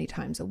in so many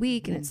times a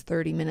week and it's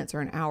 30 minutes or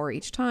an hour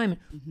each time.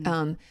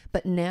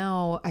 But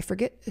now I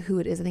forget who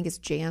it is. I think it's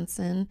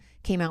Janssen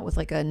came out with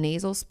like a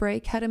nasal spray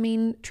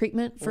ketamine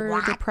treatment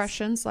for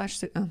depression /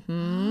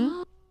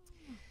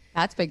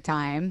 That's big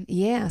time.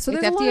 Yeah. So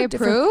It's there's FDA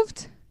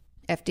approved?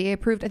 FDA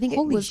approved. I think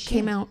Holy it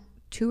came shit. out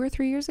 2 or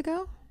 3 years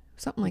ago.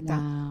 Something like that.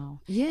 Wow.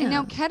 Yeah. And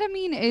now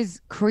ketamine is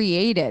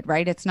created,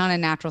 right? It's not a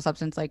natural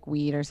substance like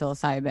weed or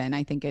psilocybin,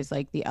 I think is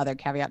like the other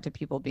caveat to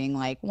people being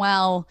like,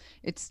 well,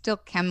 it's still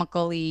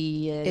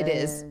chemically. It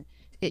is.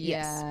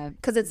 Yes.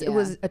 Because it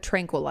was a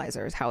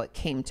tranquilizer is how it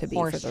came to be.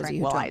 Horse for those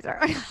tranquilizer.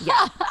 of you who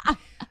don't. Yeah.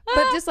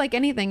 But just like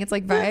anything, it's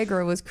like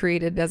Viagra was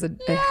created as a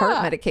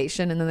heart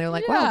medication, and then they're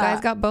like, "Wow, guys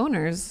got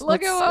boners."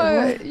 Look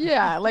at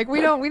what, like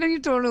we don't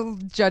need to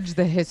judge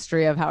the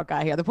history of how it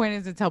got here. The point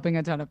is, it's helping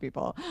a ton of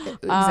people.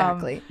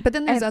 Exactly. But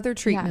then there's other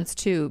treatments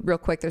too. Real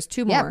quick, there's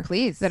two more,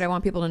 please, that I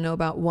want people to know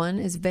about. One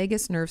is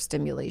vagus nerve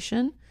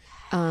stimulation.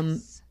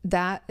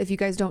 That, if you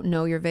guys don't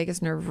know, your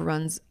vagus nerve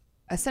runs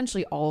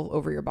essentially all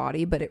over your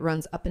body, but it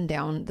runs up and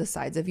down the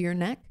sides of your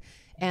neck.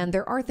 And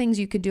there are things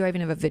you could do. I even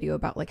have a video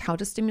about like how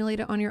to stimulate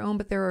it on your own,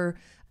 but there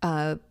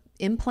are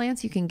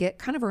implants you can get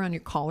kind of around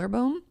your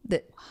collarbone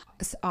that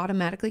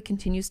automatically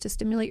continues to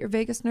stimulate your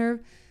vagus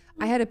nerve.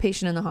 I had a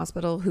patient in the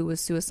hospital who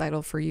was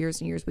suicidal for years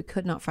and years. We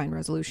could not find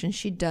resolution.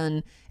 She'd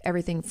done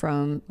everything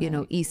from, you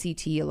know,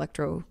 ECT,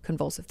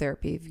 electroconvulsive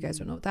therapy, if you guys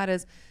don't know what that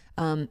is.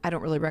 I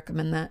don't really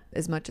recommend that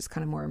as much. It's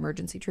kind of more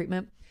emergency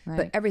treatment.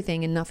 But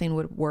everything and nothing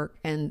would work.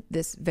 And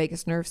this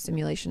vagus nerve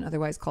stimulation,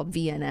 otherwise called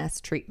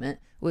VNS treatment,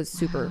 was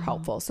super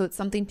helpful. So it's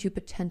something to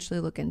potentially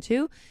look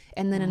into.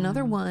 And then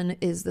another one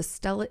is the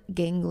stellate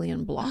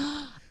ganglion block.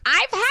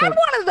 I've had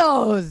one of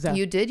those.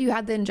 You did? You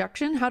had the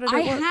injection? How did it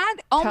work? I had,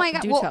 oh my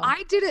God. Well,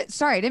 I did it.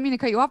 Sorry, I didn't mean to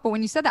cut you off, but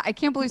when you said that, I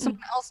can't believe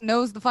someone else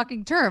knows the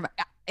fucking term.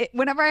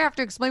 Whenever I have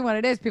to explain what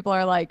it is, people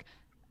are like,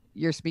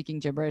 you're speaking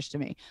gibberish to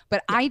me.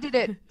 But I did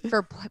it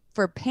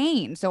for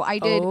pain. So I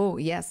did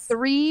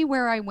 3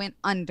 where I went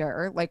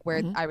under, like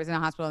where I was in a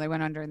hospital, they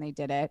went under and they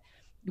did it,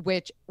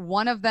 which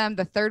one of them,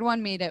 the third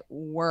one made it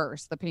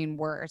worse, the pain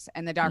worse.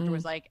 And the doctor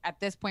was like, at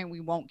this point, we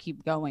won't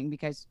keep going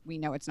because we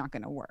know it's not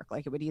going to work.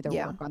 Like it would either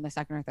work on the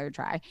second or third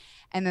try.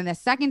 And then the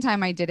second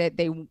time I did it,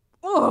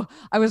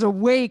 I was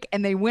awake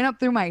and they went up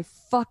through my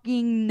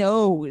fucking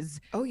nose.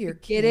 Oh, you're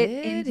kidding.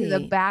 Get it into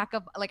the back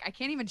of, like, I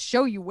can't even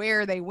show you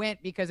where they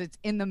went because it's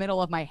in the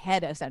middle of my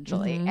head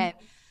essentially. And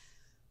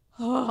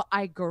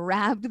I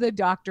grabbed the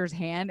doctor's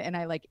hand and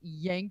I like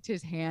yanked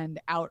his hand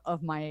out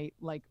of my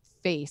like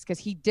face because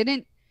he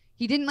didn't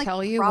like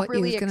tell you properly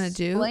what he was gonna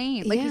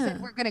explain. do. Like he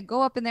said, we're gonna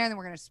go up in there and then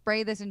we're gonna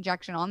spray this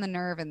injection on the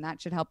nerve and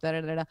that should help.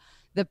 The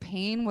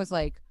pain was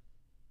like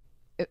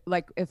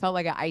it felt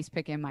like an ice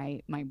pick in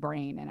my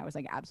brain, and I was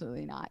like,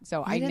 absolutely not.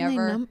 So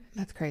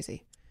that's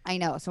crazy. I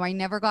know. So I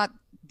never got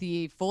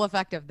the full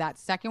effect of that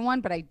second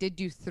one, but I did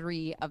do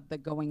 3 of the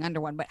going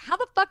under one. But how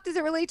the fuck does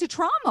it relate to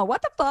trauma?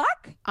 What the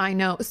fuck? I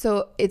know.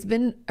 So it's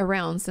been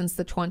around since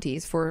the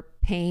 20s for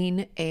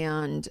pain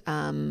and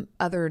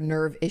other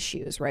nerve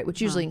issues, right?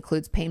 Which usually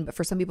includes pain, but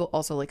for some people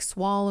also like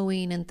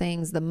swallowing and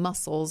things, the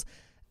muscles.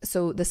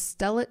 So the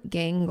stellate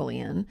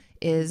ganglion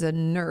is a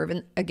nerve.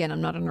 And again,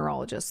 I'm not a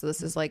neurologist. So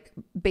this is like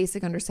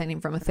basic understanding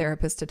from a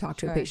therapist to talk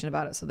to a patient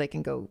about it so they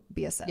can go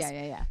be assessed.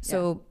 Yeah.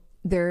 So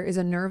there is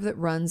a nerve that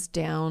runs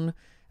down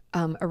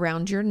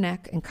around your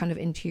neck and kind of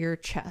into your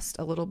chest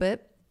a little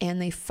bit. And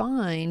they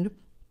find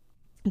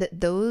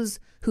that those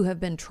who have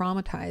been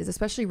traumatized,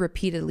 especially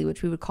repeatedly,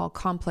 which we would call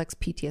complex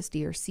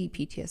PTSD or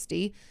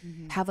CPTSD,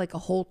 have like a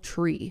whole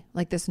tree.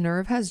 Like this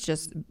nerve has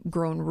just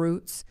grown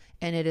roots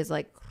and it is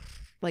like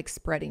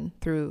spreading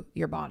through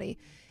your body.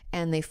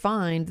 And they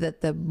find that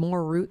the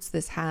more roots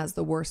this has,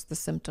 the worse the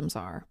symptoms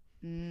are.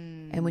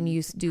 And when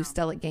you do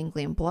stellate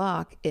ganglion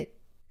block, it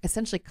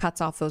essentially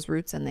cuts off those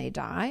roots and they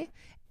die.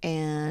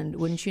 And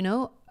wouldn't you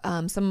know,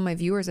 some of my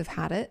viewers have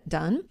had it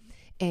done,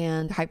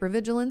 and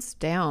hypervigilance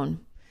down,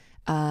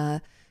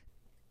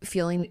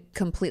 feeling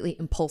completely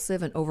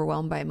impulsive and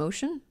overwhelmed by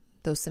emotion,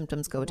 those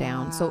symptoms go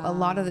down. So a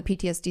lot of the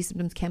PTSD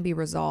symptoms can be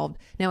resolved.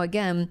 Now,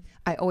 again,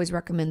 I always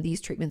recommend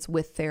these treatments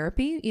with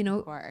therapy, you know,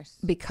 of course,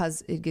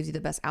 because it gives you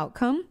the best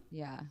outcome.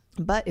 Yeah.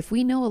 But if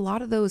we know a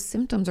lot of those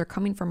symptoms are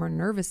coming from our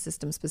nervous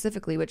system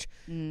specifically, which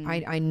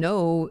I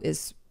know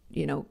is,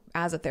 you know,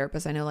 as a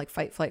therapist, I know like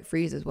fight, flight,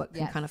 freeze is what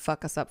can kind of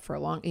fuck us up for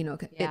a long, you know,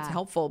 it's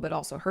helpful, but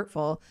also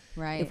hurtful.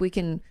 Right. If we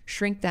can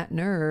shrink that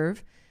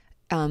nerve,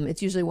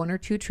 it's usually 1 or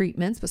 2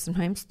 treatments, but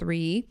sometimes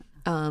 3.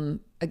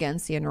 Again,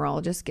 see a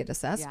neurologist, get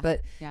assessed,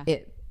 but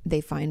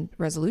they find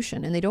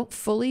resolution, and they don't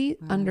fully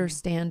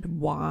understand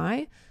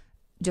why,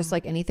 just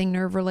like anything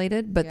nerve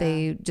related, but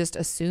they just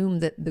assume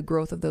that the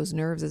growth of those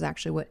nerves is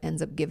actually what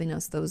ends up giving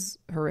us those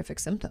horrific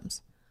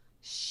symptoms.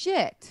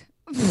 Shit.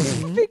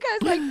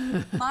 Because like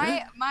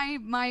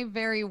my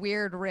very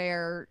weird,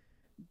 rare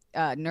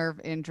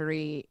nerve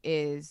injury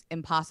is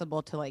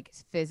impossible to like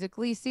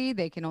physically see.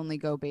 They can only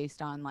go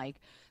based on like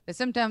the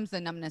symptoms,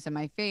 the numbness in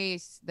my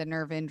face, the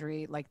nerve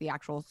injury, like the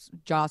actual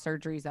jaw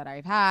surgeries that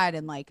I've had.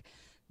 And like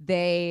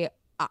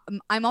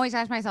I'm always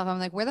asking myself, I'm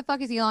like, where the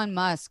fuck is Elon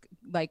Musk?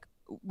 Like,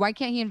 why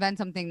can't he invent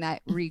something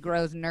that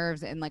regrows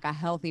nerves in like a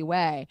healthy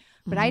way?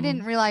 But I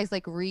didn't realize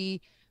like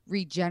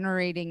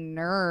regenerating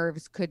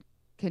nerves could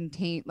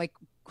contain like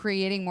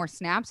creating more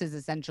synapses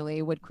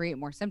essentially would create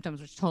more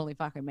symptoms, which totally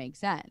fucking makes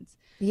sense.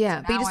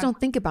 Yeah, so but you just don't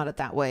think about it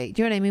that way.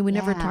 Do you know what I mean? We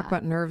never talk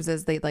about nerves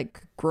as they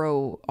like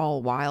grow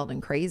all wild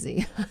and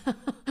crazy.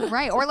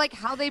 Right. Or like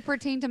how they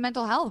pertain to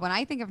mental health. When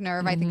I think of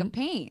nerve, I think of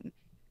pain.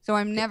 So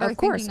I'm never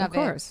thinking of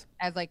it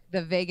as like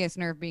the vagus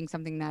nerve being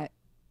something that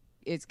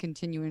is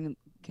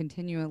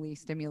continually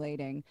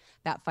stimulating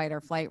that fight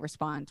or flight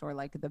response, or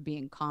like the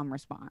being calm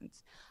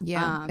response.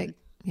 I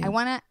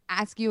want to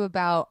ask you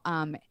about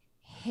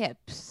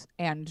hips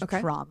and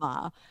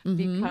trauma,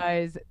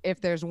 because if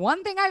there's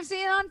one thing I've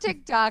seen on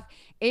TikTok,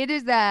 it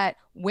is that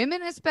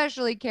women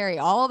especially carry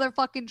all their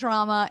fucking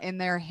trauma in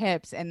their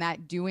hips, and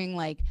that doing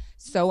like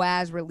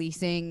psoas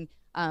releasing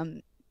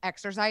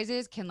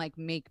exercises can like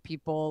make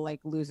people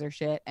like lose their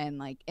shit and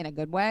like in a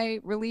good way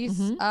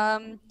release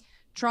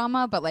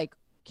trauma. But like,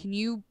 can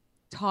you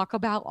talk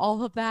about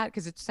all of that?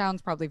 Because it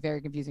sounds probably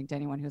very confusing to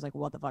anyone who's like,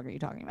 what the fuck are you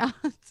talking about?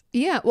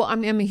 Yeah. Well,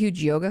 I'm a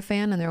huge yoga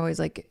fan, and they're always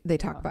like, they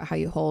talk about how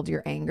you hold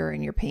your anger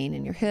and your pain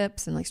in your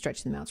hips and like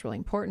stretching them out is really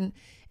important.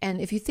 And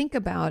if you think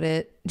about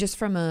it, just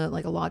from a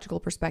logical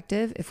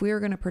perspective, if we were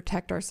going to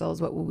protect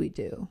ourselves, what would we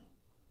do?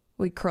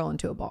 We'd curl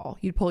into a ball.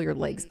 You'd pull your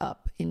legs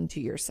up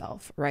into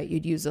yourself, right?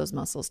 You'd use those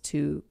muscles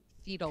to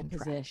fetal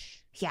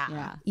position.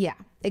 Yeah,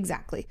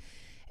 exactly.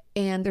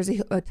 And there's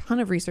a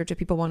ton of research. If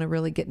people want to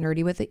really get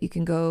nerdy with it, you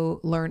can go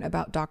learn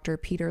about Dr.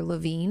 Peter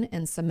Levine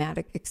and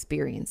somatic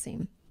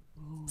experiencing.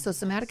 So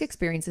somatic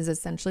experience is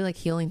essentially like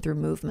healing through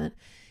movement.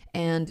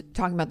 And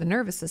talking about the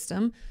nervous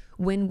system,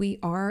 when we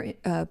are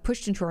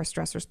pushed into our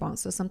stress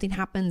response, so something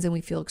happens and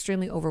we feel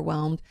extremely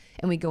overwhelmed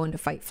and we go into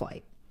fight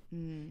flight.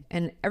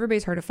 And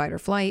everybody's heard of fight or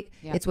flight.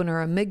 Yeah. It's when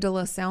our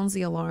amygdala sounds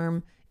the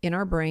alarm in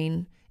our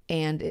brain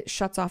and it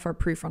shuts off our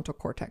prefrontal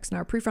cortex. Now,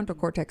 our prefrontal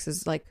cortex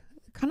is like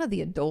kind of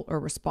the adult or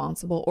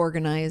responsible,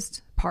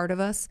 organized part of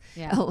us.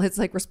 Yeah. It's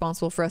like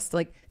responsible for us to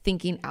like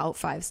thinking out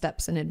 5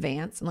 steps in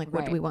advance and like,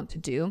 what do we want to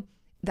do?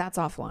 That's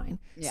offline.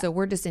 Yeah. So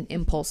we're just in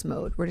impulse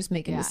mode. We're just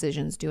making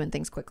decisions, doing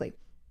things quickly.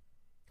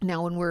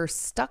 Now, when we're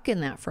stuck in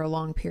that for a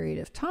long period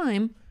of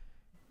time,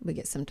 we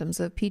get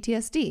symptoms of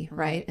PTSD,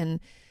 right?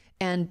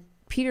 And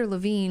Peter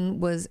Levine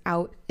was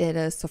out at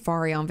a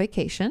safari on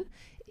vacation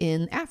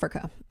in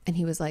Africa. And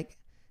he was like,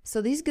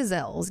 so these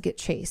gazelles get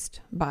chased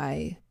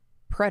by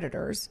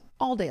predators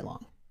all day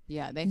long.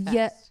 Yeah,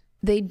 yet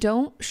they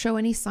don't show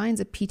any signs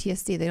of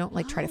PTSD. They don't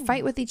like try to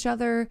fight with each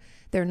other.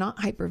 They're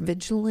not hyper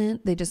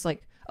vigilant. They just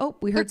like, oh,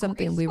 we heard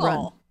something, graceful. We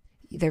run.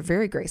 They're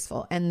very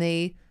graceful, and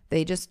they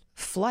just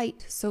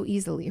flight so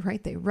easily,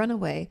 right? They run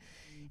away.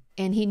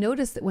 And he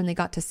noticed that when they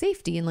got to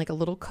safety in like a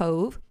little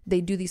cove,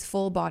 they do these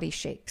full body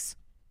shakes.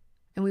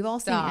 And we've all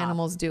seen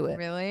animals do it.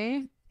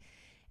 Really?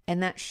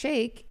 And that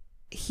shake,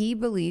 he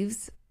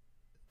believes,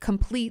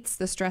 completes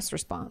the stress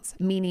response,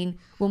 meaning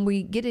when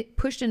we get it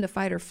pushed into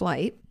fight or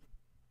flight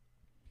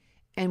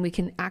and we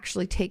can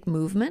actually take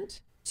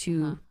movement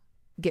to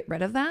get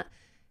rid of that,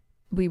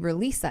 we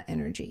release that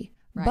energy.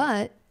 Right.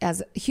 But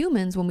as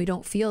humans, when we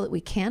don't feel that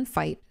we can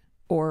fight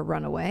or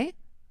run away,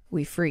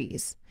 we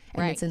freeze.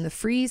 And it's in the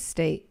freeze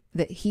state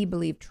that he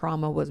believed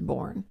trauma was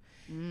born.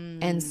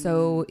 And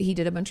so he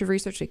did a bunch of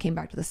research. He came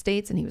back to the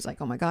States and he was like,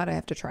 oh my God, I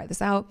have to try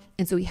this out.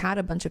 And so he had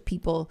a bunch of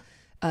people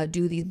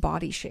do these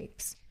body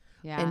shapes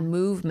and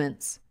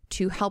movements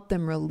to help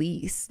them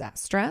release that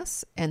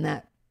stress and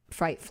that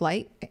fight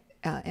flight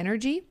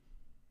energy,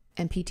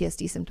 and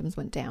PTSD symptoms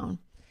went down.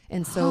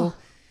 And so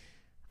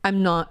I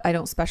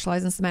don't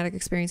specialize in somatic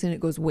experience, and it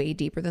goes way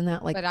deeper than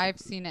that. But I've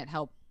seen it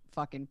help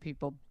fucking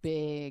people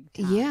big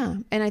time. Yeah.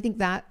 And I think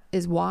that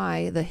is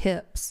why the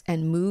hips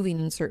and moving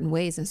in certain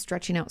ways and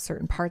stretching out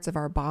certain parts of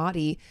our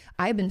body,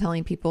 I've been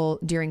telling people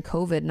during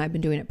COVID, and I've been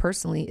doing it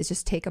personally, is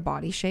just take a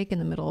body shake in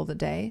the middle of the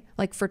day,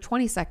 like for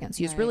 20 seconds.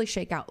 You just really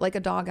shake out like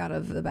a dog out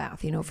of the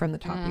bath, from the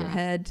top of your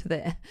head to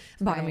the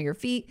bottom of your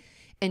feet.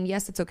 And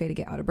yes, it's okay to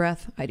get out of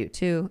breath. I do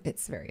too.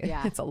 It's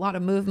it's a lot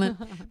of movement,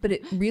 but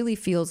it really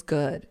feels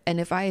good. And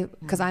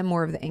because I'm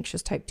more of the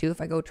anxious type too, if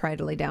I go try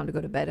to lay down to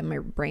go to bed and my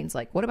brain's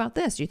like, what about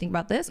this? Do you think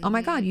about this? Oh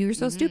my God, you're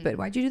so stupid.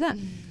 Why'd you do that?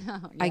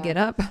 I get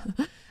up,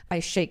 I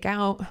shake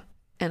out,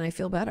 and I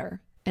feel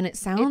better. And it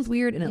sounds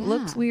weird and it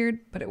looks weird,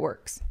 but it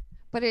works.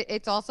 But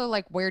it's also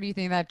like, where do you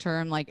think that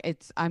term, like,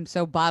 I'm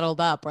so bottled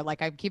up, or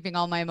like I'm keeping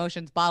all my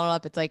emotions bottled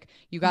up? It's like,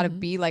 you got to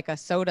be like a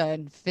soda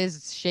and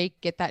fizz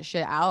shake, get that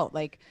shit out.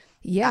 Like,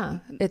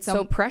 it's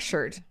so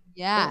pressured.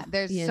 Yeah.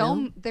 There's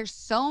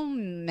so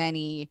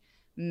many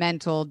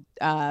mental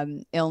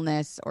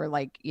illness or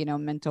like,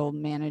 mental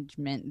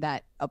management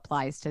that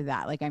applies to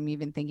that. Like, I'm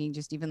even thinking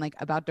just even like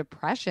about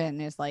depression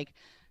is like,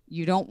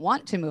 you don't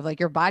want to move.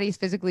 Like, your body's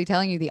physically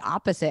telling you the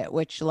opposite,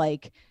 which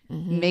like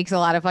makes a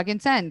lot of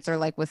fucking sense. Or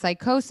like with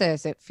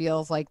psychosis, it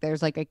feels like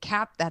there's like a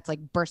cap that's like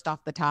burst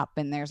off the top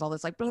and there's all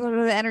this like blah, blah,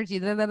 blah, energy,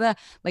 blah, blah, blah.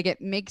 Like,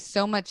 it makes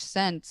so much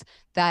sense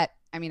that,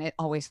 I mean, it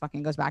always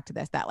fucking goes back to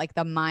this, that like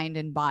the mind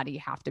and body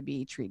have to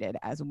be treated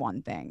as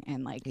one thing.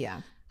 And like,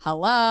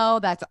 hello,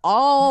 that's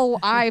all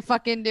I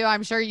fucking do.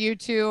 I'm sure you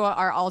two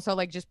are also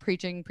like just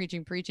preaching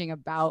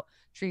about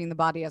treating the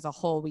body as a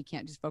whole. We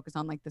can't just focus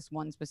on like this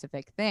one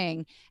specific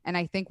thing. And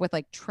I think with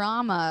like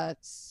trauma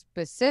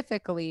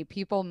specifically,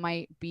 people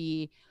might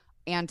be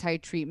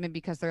anti-treatment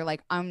because they're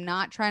like, I'm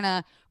not trying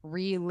to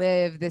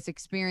relive this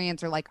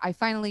experience, or like, I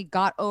finally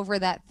got over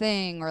that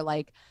thing, or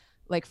like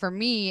for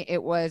me,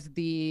 it was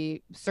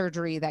the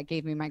surgery that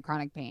gave me my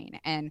chronic pain.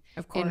 And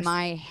in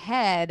my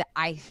head,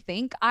 I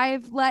think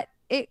I've let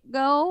it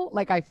go.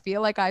 Like, I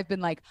feel like I've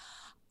been like,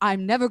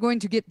 I'm never going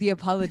to get the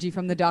apology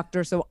from the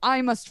doctor, so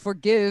I must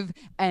forgive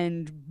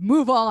and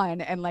move on.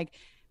 And like,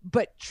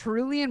 but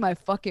truly in my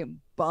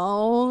fucking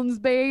bones,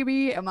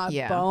 baby, in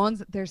my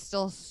bones, there's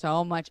still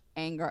so much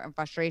anger and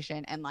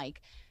frustration. And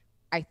like,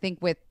 I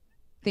think with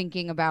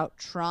thinking about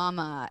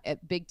trauma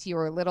at big T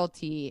or little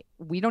T,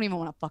 we don't even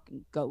want to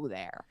fucking go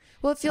there.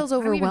 Well, it feels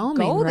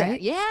overwhelming,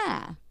 right?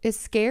 Yeah. It's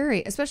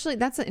scary. Especially,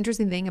 that's the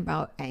interesting thing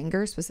about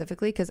anger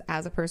specifically, because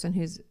as a person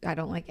I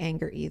don't like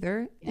anger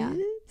either. Yeah.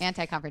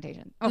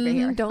 Anti-confrontation over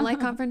here. Don't like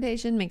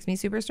confrontation. Makes me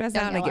super stressed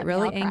out. I get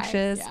really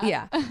anxious.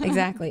 Yeah,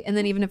 exactly. And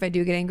then even if I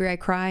do get angry, I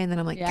cry. And then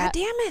I'm like, God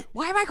damn it.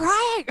 Why am I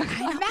crying?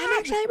 I'm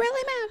actually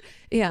really mad.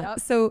 Yeah. Yep.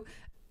 So,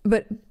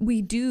 but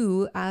we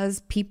do,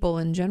 as people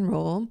in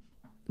general,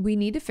 we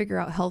need to figure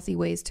out healthy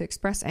ways to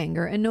express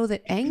anger and know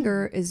that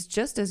anger is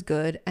just as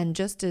good and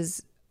just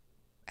as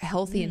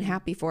healthy and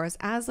happy for us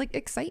as like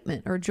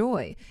excitement or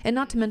joy. And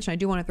not to mention, I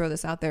do want to throw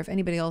this out there. If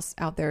anybody else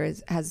out there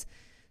has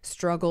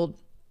struggled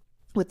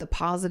with the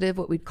positive,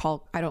 what we'd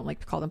call, I don't like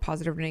to call them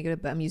positive or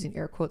negative, but I'm using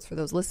air quotes for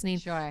those listening.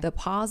 Sure. The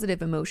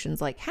positive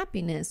emotions like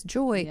happiness,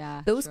 joy,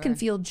 those can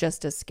feel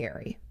just as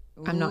scary.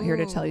 I'm not here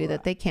to tell you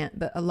that they can't,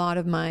 but a lot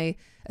of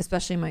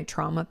especially my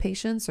trauma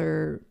patients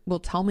will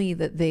tell me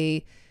that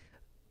they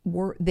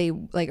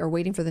are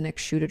waiting for the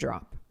next shoe to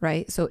drop,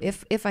 right? So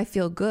if I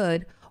feel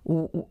good,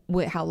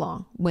 how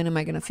long? When am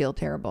I going to feel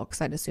terrible?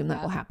 Because I'd assume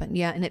that will happen.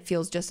 Yeah, and it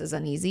feels just as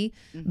uneasy.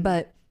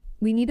 But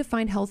we need to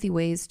find healthy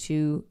ways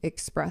to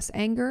express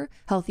anger,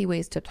 healthy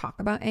ways to talk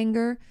about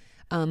anger.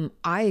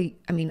 I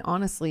mean,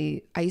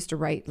 honestly, I used to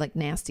write like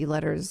nasty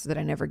letters that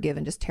I never give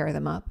and just tear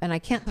them up. And I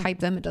can't type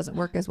them. It doesn't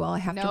work as well. I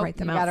have to write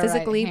them out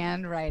physically.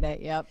 Handwrite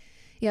it.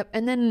 Yep.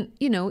 And then,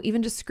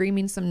 even just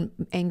screaming some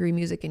angry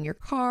music in your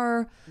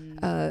car,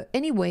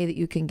 any way that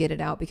you can get it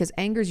out, because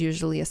anger is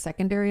usually a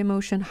secondary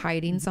emotion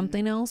hiding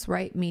something else,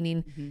 right?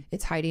 Meaning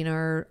it's hiding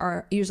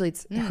usually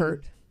it's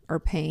hurt or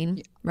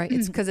pain, right?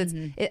 It's because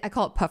I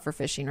call it puffer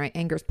fishing, right?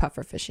 Anger's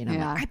puffer fishing. I'm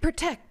like, I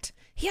protect.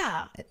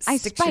 Yeah. I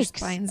sticks your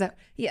spines out.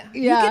 Yeah.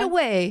 You get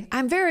away.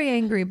 I'm very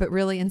angry, but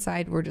really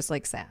inside we're just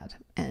like sad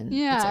and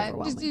it's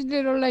overwhelming. Just these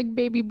little like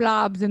baby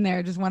blobs in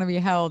there, just want to be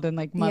held and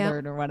like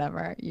mothered or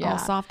whatever. Yeah. All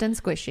soft and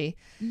squishy.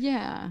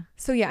 Yeah.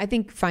 So I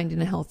think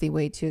finding a healthy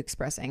way to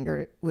express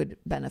anger would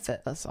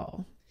benefit us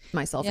all,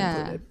 myself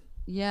included.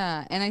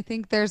 Yeah. And I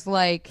think there's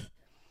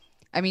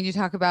you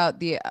talk about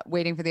the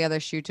waiting for the other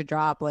shoe to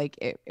drop. Like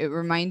it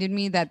reminded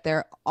me that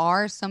there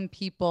are some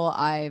people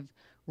I've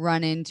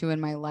run into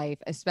in my life,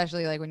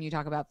 especially like when you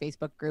talk about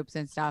Facebook groups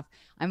and stuff.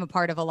 I'm a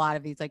part of a lot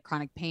of these like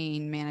chronic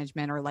pain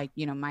management or like,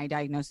 my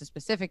diagnosis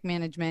specific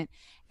management.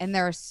 And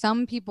there are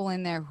some people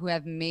in there who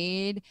have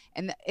made,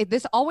 and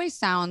this always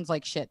sounds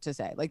like shit to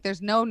say. Like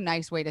there's no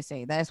nice way to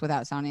say this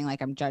without sounding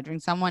like I'm judging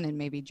someone, and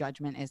maybe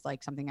judgment is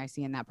like something I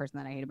see in that person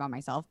that I hate about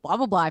myself, blah,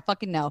 blah, blah. I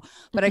fucking know.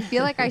 But I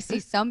feel like I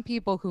see some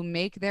people who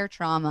make their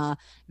trauma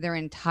their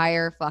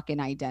entire fucking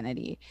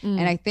identity.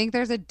 And I think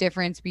there's a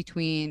difference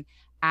between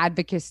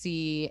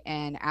advocacy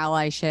and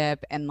allyship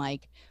and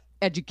like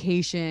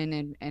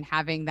education and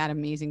having that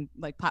amazing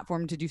like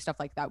platform to do stuff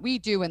like that we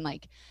do, and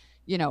like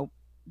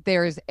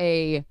there's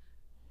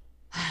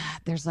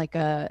like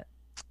a,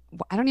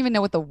 I don't even know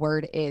what the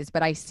word is,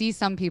 but I see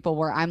some people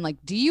where I'm like,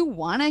 do you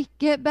want to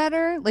get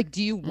better? Like,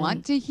 do you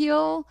want to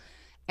heal?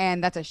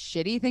 And that's a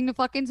shitty thing to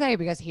fucking say,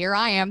 because here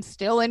I am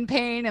still in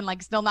pain and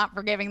like still not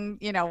forgiving,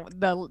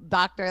 the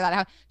doctor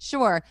that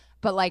sure.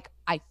 But like,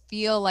 I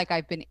feel like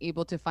I've been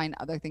able to find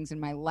other things in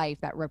my life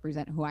that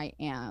represent who I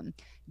am.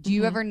 Do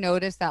you ever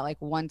notice that like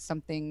once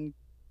something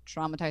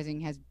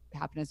traumatizing has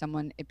happened to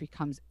someone, it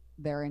becomes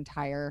their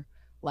entire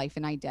life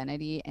and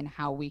identity, and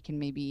how we can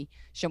maybe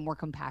show more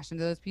compassion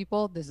to those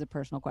people? This is a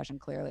personal question.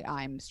 Clearly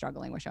I'm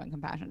struggling with showing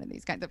compassion to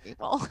these kinds of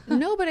people.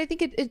 No, but I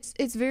think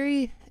it's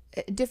very,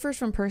 it differs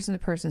from person to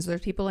person. So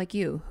there's people like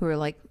you who are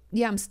like,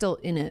 yeah, I'm still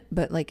in it,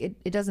 but like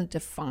it doesn't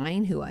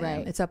define who I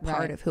am. It's a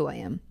part of who I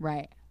am.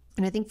 Right.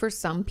 And I think for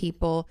some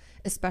people,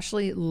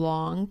 especially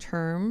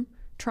long-term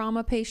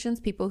trauma patients,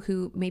 people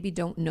who maybe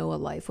don't know a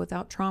life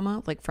without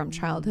trauma, like from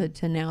childhood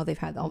to now, they've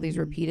had all these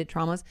repeated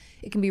traumas.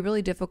 It can be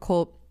really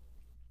difficult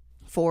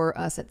for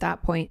us at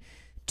that point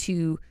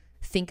to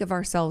think of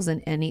ourselves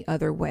in any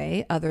other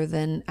way other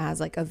than as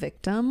like a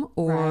victim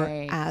or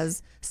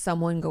as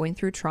someone going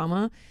through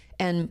trauma.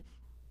 And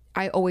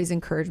I always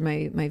encourage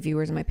my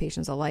viewers and my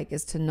patients alike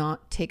is to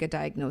not take a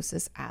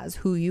diagnosis as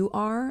who you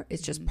are.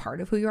 It's just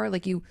part of who you are.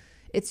 Like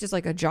it's just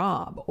like a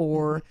job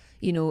or,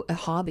 a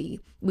hobby.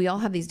 We all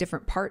have these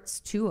different parts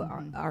to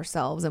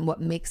ourselves and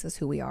what makes us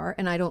who we are.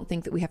 And I don't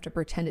think that we have to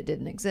pretend it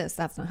didn't exist.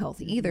 That's not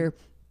healthy either.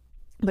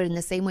 But in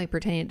the same way,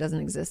 pretending it doesn't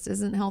exist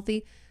isn't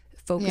healthy.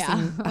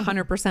 Focusing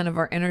 100% of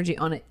our energy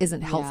on it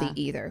isn't healthy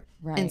either.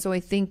 Right. And so I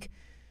think,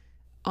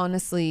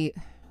 honestly,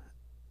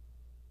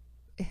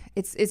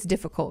 it's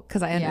difficult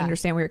because I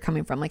understand where you're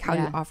coming from. Like, how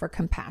do you offer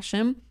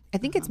compassion? I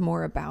think it's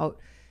more about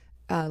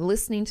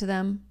listening to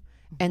them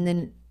and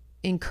then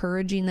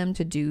encouraging them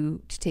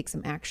to take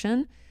some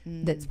action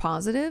that's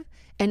positive.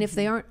 And if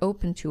they aren't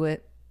open to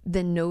it,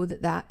 then know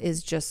that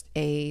is just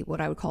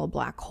what I would call a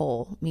black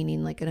hole,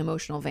 meaning like an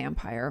emotional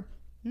vampire.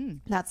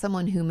 That's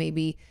someone who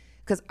maybe,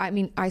 because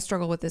I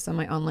struggle with this on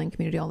my online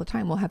community all the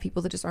time. We'll have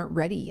people that just aren't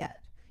ready yet.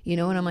 you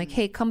know, and I'm like,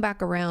 hey, come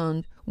back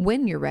around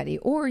when you're ready,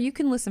 or you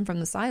can listen from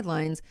the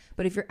sidelines.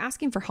 But if you're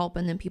asking for help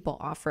and then people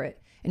offer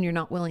it and you're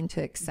not willing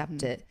to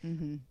accept it,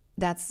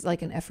 that's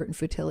like an effort and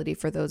futility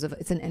for those of,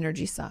 it's an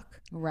energy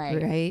suck.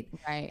 Right.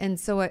 And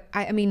so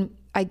I mean,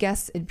 I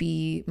guess it'd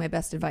be, my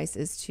best advice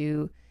is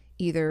to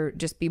either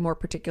just be more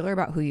particular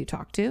about who you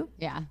talk to.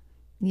 Yeah.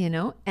 You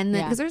know, and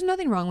then, because there's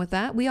nothing wrong with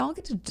that. We all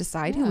get to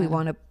decide who we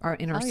want to are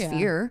in our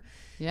sphere.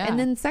 Yeah. And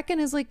then second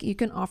is like, you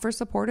can offer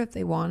support if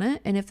they want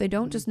it. And if they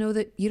don't, just know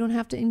that you don't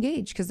have to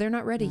engage because they're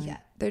not ready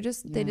yet. They're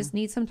just, they just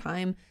need some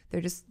time.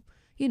 They're just,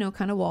 you know,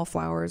 kind of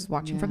wallflowers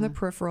watching from the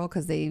peripheral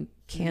because they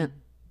can't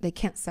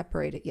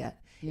separate it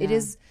yet. It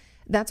is,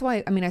 that's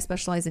why, I mean, I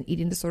specialize in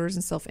eating disorders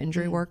and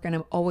self-injury work. And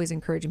I'm always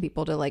encouraging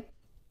people to like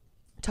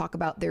talk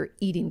about their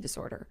eating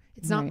disorder.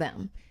 It's not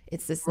them.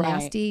 It's this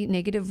nasty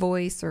negative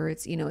voice, or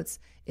it's, you know, it's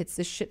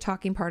this shit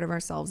talking part of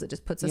ourselves that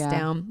just puts us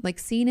down. Like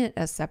seeing it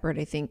as separate,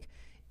 I think,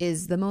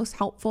 is the most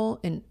helpful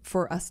and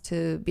for us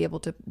to be able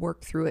to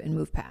work through it and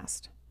move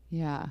past.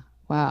 Yeah.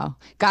 Wow.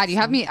 God, you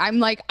have me. I'm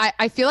like,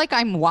 I feel like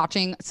I'm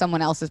watching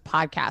someone else's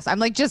podcast. I'm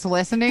like just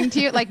listening to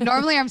you. Like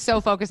normally I'm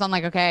so focused on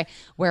like, okay,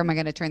 where am I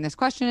going to turn this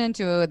question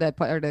into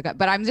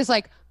but I'm just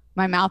like,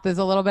 my mouth is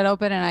a little bit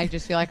open and I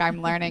just feel like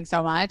I'm learning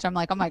so much. I'm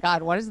like, oh my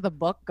God, what is the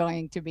book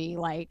going to be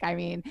like? I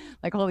mean,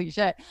 like, holy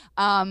shit.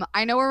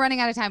 I know we're running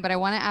out of time, but I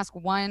want to ask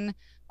one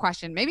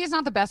question. Maybe it's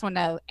not the best one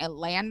to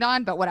land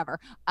on, but whatever.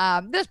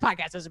 This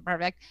podcast isn't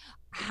perfect.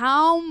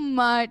 How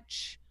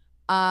much,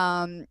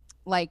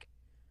 like,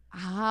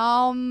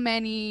 how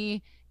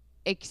many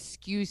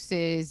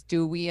excuses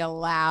do we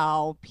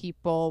allow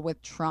people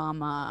with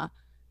trauma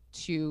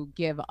to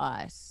give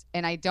us?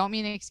 And I don't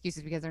mean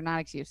excuses because they're not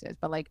excuses,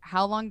 but like,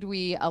 how long do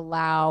we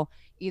allow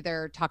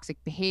either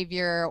toxic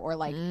behavior or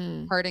like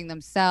hurting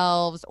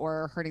themselves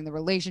or hurting the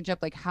relationship?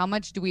 Like, how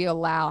much do we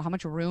allow? How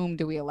much room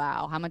do we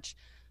allow? How much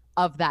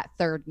of that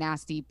third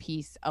nasty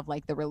piece of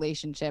like the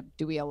relationship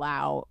do we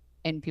allow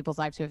in people's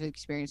lives who have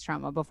experienced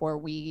trauma before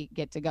we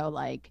get to go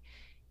like,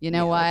 you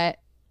know what?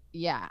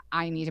 Yeah,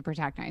 I need to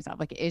protect myself.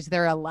 Like, is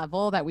there a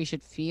level that we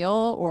should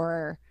feel?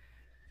 Or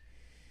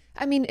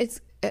I mean,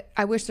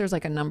 I wish there's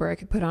like a number I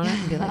could put on it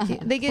and be like,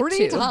 they get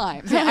 40 2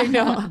 times. I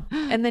know.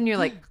 And then you're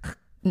like,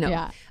 no.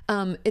 Yeah.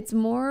 It's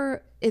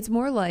more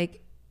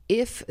like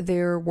if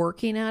they're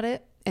working at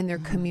it and they're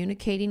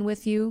communicating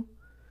with you,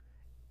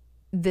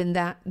 then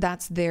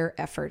that's their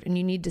effort. And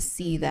you need to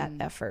see that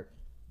effort.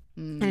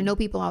 And I know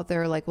people out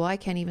there are like, well, I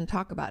can't even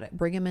talk about it.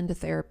 Bring them into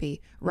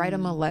therapy, write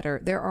them a letter.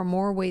 There are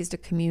more ways to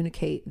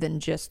communicate than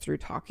just through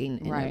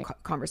talking in a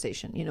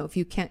conversation. You know, if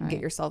you can't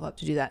get yourself up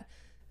to do that,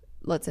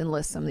 let's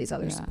enlist some of these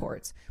other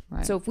supports.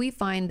 So if we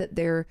find that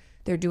they're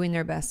doing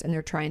their best and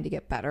they're trying to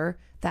get better,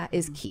 that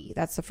is key.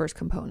 That's the first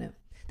component.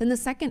 Then the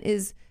second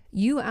is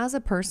you as a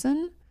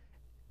person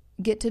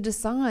get to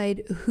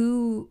decide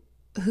who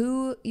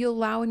you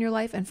allow in your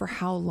life and for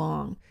how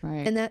long.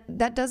 And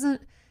that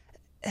doesn't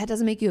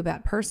make you a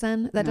bad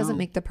person. That doesn't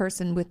make the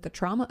person with the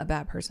trauma a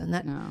bad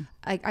person.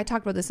 I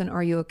talked about this in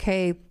Are You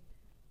Okay?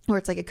 Where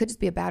it's like, it could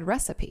just be a bad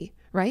recipe,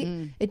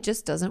 right? It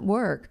just doesn't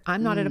work.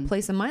 I'm not at a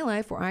place in my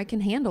life where I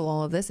can handle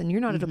all of this, and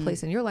you're not at a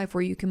place in your life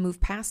where you can move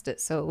past it.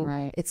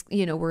 So it's,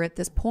 you know, we're at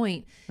this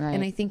point.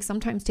 And I think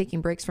sometimes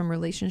taking breaks from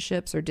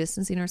relationships or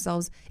distancing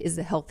ourselves is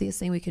the healthiest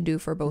thing we can do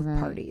for both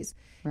parties.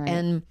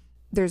 And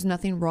there's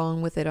nothing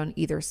wrong with it on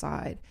either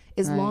side.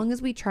 As long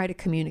as we try to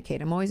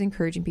communicate. I'm always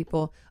encouraging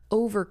people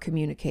over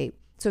communicate.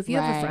 So if you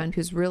have a friend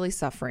who's really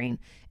suffering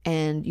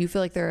and you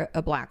feel like they're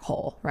a black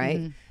hole,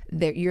 right?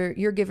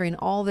 You're giving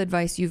all the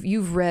advice.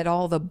 You've read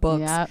all the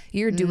books.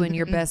 You're doing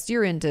your best.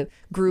 You're into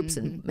groups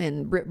and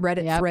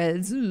Reddit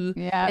threads.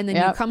 And then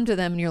you come to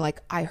them and you're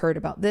like, I heard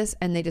about this.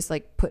 And they just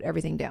like put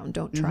everything down.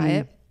 Don't try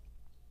it.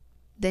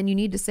 Then you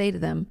need to say to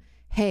them,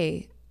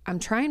 hey, I'm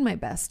trying my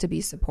best to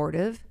be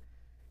supportive.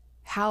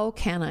 How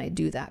can I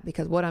do that?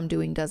 Because what I'm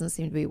doing doesn't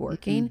seem to be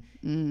working.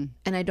 And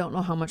I don't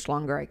know how much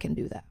longer I can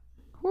do that.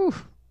 Whew.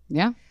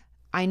 Yeah.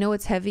 I know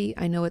it's heavy.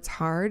 I know it's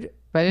hard.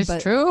 But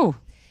it's true.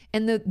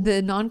 And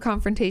the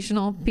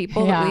non-confrontational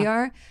people that we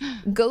are,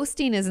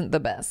 ghosting isn't the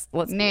best.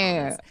 Let's be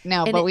honest.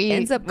 No, and but we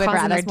ends up would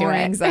causing rather us do more it.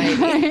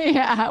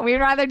 anxiety. We'd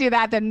rather do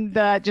that than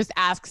just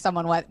ask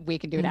someone what we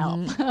can do to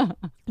help.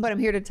 But I'm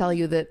here to tell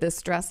you that the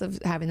stress of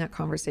having that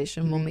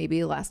conversation will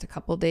maybe last a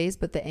couple of days,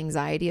 but the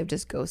anxiety of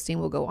just ghosting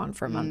will go on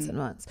for months and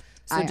months.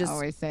 So I just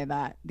always say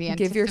that the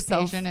give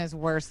anticipation is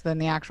worse than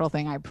the actual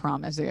thing. I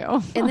promise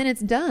you. And then it's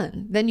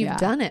done. Then you've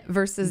done it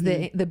versus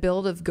the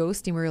build of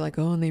ghosting where you're like,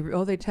 oh, and they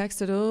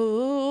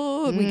texted.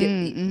 We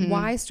get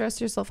why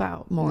stress yourself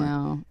out more?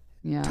 No.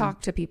 Yeah.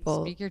 Talk to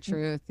people. Speak your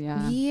truth.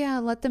 Yeah. Yeah.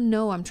 Let them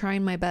know I'm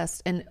trying my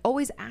best, and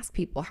always ask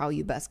people how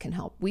you best can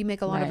help. We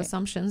make a lot of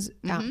assumptions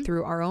out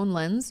through our own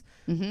lens.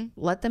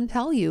 Let them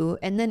tell you,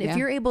 and then if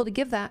you're able to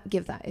give that,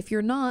 give that. If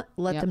you're not,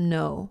 let them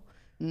know.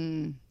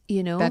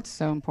 You know, that's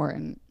so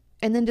important.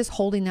 And then just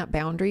holding that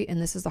boundary.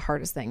 And this is the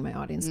hardest thing my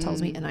audience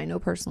tells me. And I know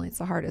personally it's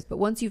the hardest, but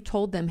once you've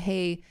told them,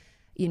 hey,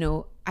 you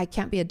know, I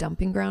can't be a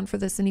dumping ground for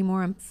this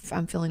anymore.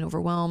 I'm feeling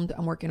overwhelmed.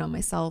 I'm working on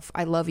myself.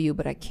 I love you,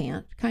 but I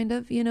can't, kind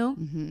of, you know,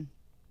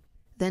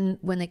 then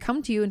when they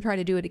come to you and try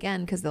to do it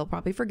again, because they'll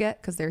probably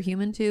forget because they're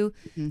human too,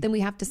 then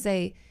we have to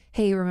say,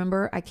 hey,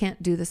 remember, I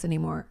can't do this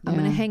anymore. I'm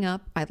going to hang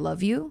up. I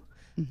love you,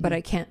 but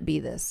I can't be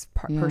this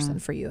person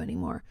for you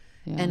anymore.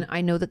 Yeah. And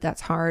I know that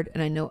that's hard.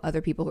 And I know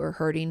other people who are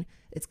hurting,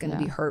 it's going to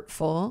be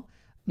hurtful.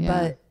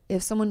 But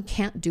if someone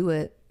can't do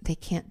it, they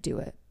can't do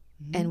it.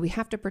 And we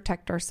have to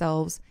protect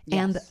ourselves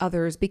and the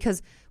others,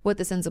 because what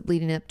this ends up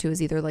leading up to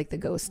is either like the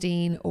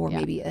ghosting or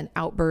maybe an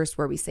outburst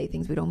where we say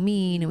things we don't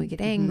mean and we get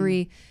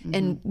angry.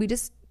 And we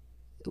just,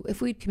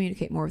 if we'd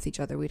communicate more with each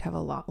other, we'd have a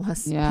lot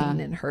less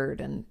pain and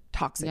hurt and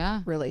toxic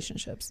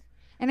relationships.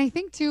 And I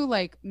think too,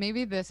 like,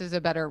 maybe this is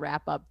a better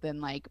wrap up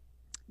than like,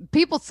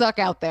 people suck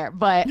out there,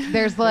 but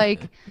there's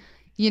like,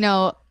 you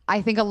know,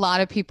 I think a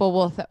lot of people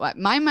will,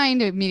 my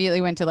mind immediately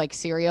went to like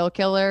serial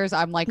killers.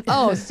 I'm like,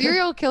 oh,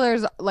 serial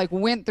killers like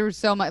went through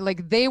so much,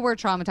 like they were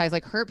traumatized,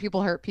 like hurt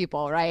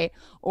people, right?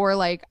 Or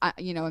like,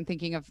 you know, I'm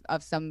thinking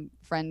of some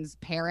friends'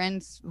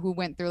 parents who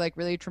went through like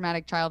really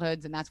traumatic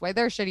childhoods, and that's why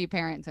they're shitty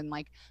parents. And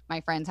like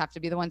my friends have to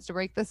be the ones to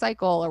break the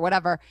cycle or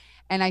whatever.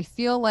 And I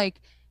feel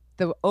like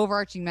the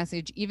overarching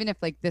message, even if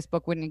like this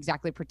book wouldn't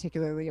exactly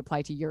particularly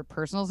apply to your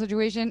personal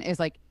situation, is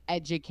like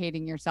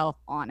educating yourself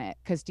on it.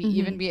 Because to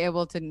even be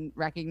able to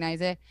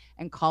recognize it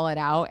and call it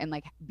out and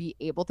like be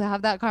able to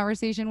have that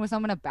conversation with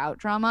someone about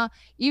trauma,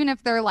 even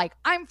if they're like,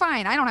 I'm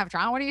fine, I don't have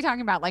trauma, what are you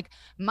talking about? Like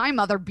my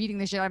mother beating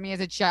the shit out of me as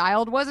a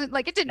child wasn't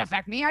like, it didn't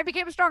affect me, I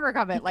became stronger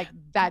of it. Like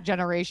that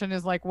generation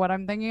is like what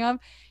I'm thinking of.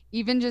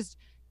 Even just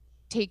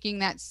taking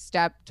that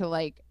step to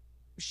like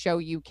show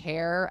you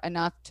care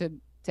enough to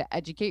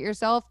educate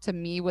yourself, to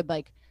me would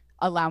like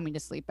allow me to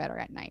sleep better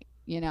at night,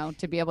 you know,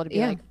 to be able to be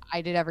like,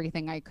 I did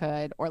everything I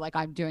could, or like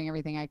I'm doing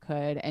everything I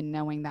could, and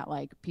knowing that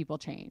like people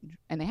change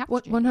and they have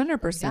to change.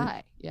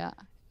 100%.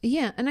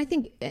 Yeah. And I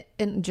think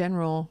in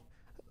general,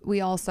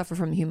 we all suffer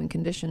from the human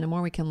condition. The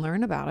more we can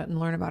learn about it and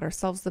learn about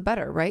ourselves, the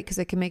better, right? Because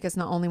it can make us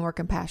not only more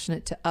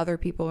compassionate to other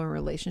people in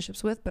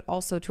relationships with, but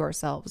also to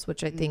ourselves,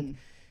 which I think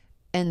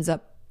ends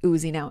up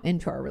oozing out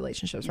into our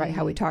relationships, right?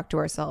 How we talk to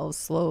ourselves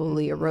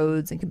slowly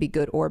erodes and can be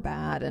good or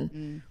bad,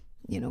 and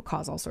you know,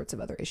 cause all sorts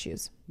of other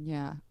issues.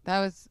 Yeah, that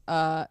was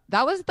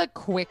the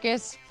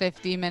quickest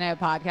 50-minute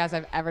podcast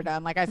I've ever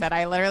done. Like I said,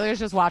 I literally was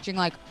just watching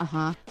like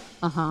can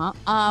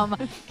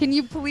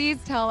you please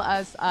tell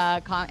us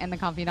and the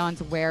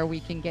confidants where we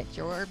can get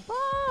your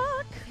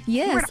book?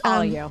 Yes,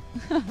 follow you.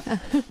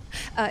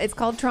 It's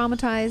called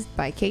Traumatized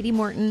by KATI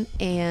Morton,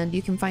 and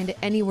you can find it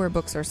anywhere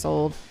books are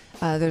sold.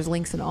 There's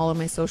links in all of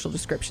my social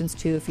descriptions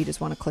too, if you just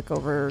want to click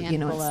over, and you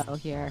know, below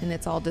here. And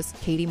it's all just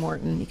KATI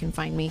Morton. You can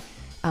find me.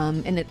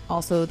 And it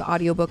also, the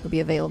audiobook will be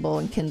available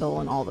in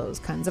Kindle and all those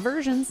kinds of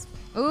versions.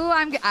 Ooh,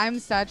 I'm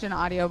such an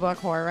audiobook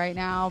whore right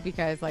now,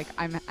 because like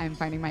I'm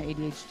finding my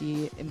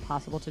ADHD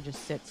impossible to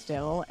just sit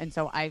still. And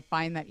so I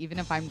find that even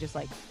if I'm just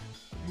like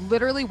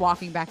literally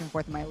walking back and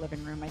forth in my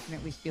living room, I can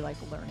at least be like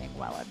learning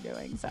while I'm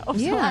doing so.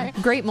 Yeah,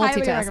 so great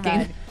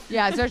multitasking.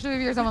 Yeah, especially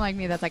if you're someone like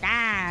me that's like,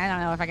 I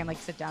don't know if I can like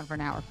sit down for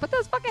an hour. Put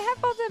those fucking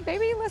headphones in,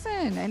 baby,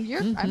 listen. And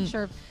you're, I'm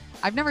sure,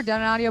 I've never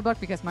done an audiobook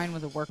because mine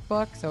was a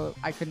workbook, so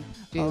I couldn't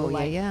do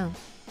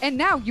And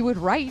now you would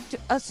write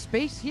a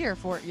space here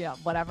for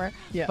whatever.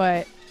 Yeah.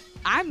 But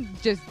I'm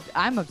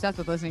obsessed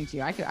with listening to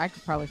you. I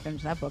could probably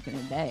finish that book in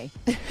a day.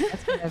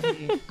 That's gonna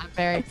be. I'm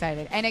very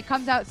excited, and it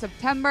comes out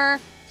September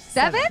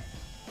 7th.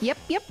 Yep.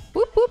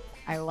 Whoop whoop.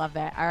 I love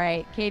that. All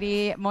right,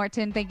 KATI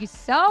Morton, thank you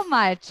so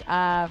much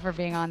for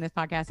being on this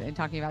podcast and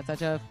talking about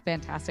such a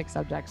fantastic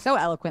subject so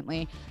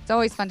eloquently. It's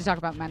always fun to talk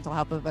about mental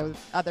health with those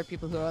other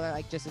people who are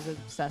like just as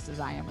obsessed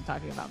as I am with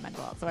talking about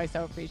mental health. So I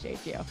so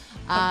appreciate you.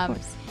 Of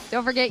course.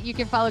 Don't forget, you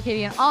can follow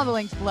KATI in all the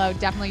links below.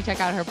 Definitely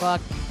check out her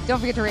book. Don't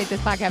forget to rate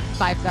this podcast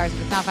 5 stars.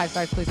 If it's not 5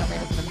 stars, please don't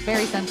rate it. I'm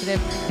very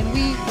sensitive. And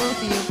we will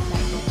see you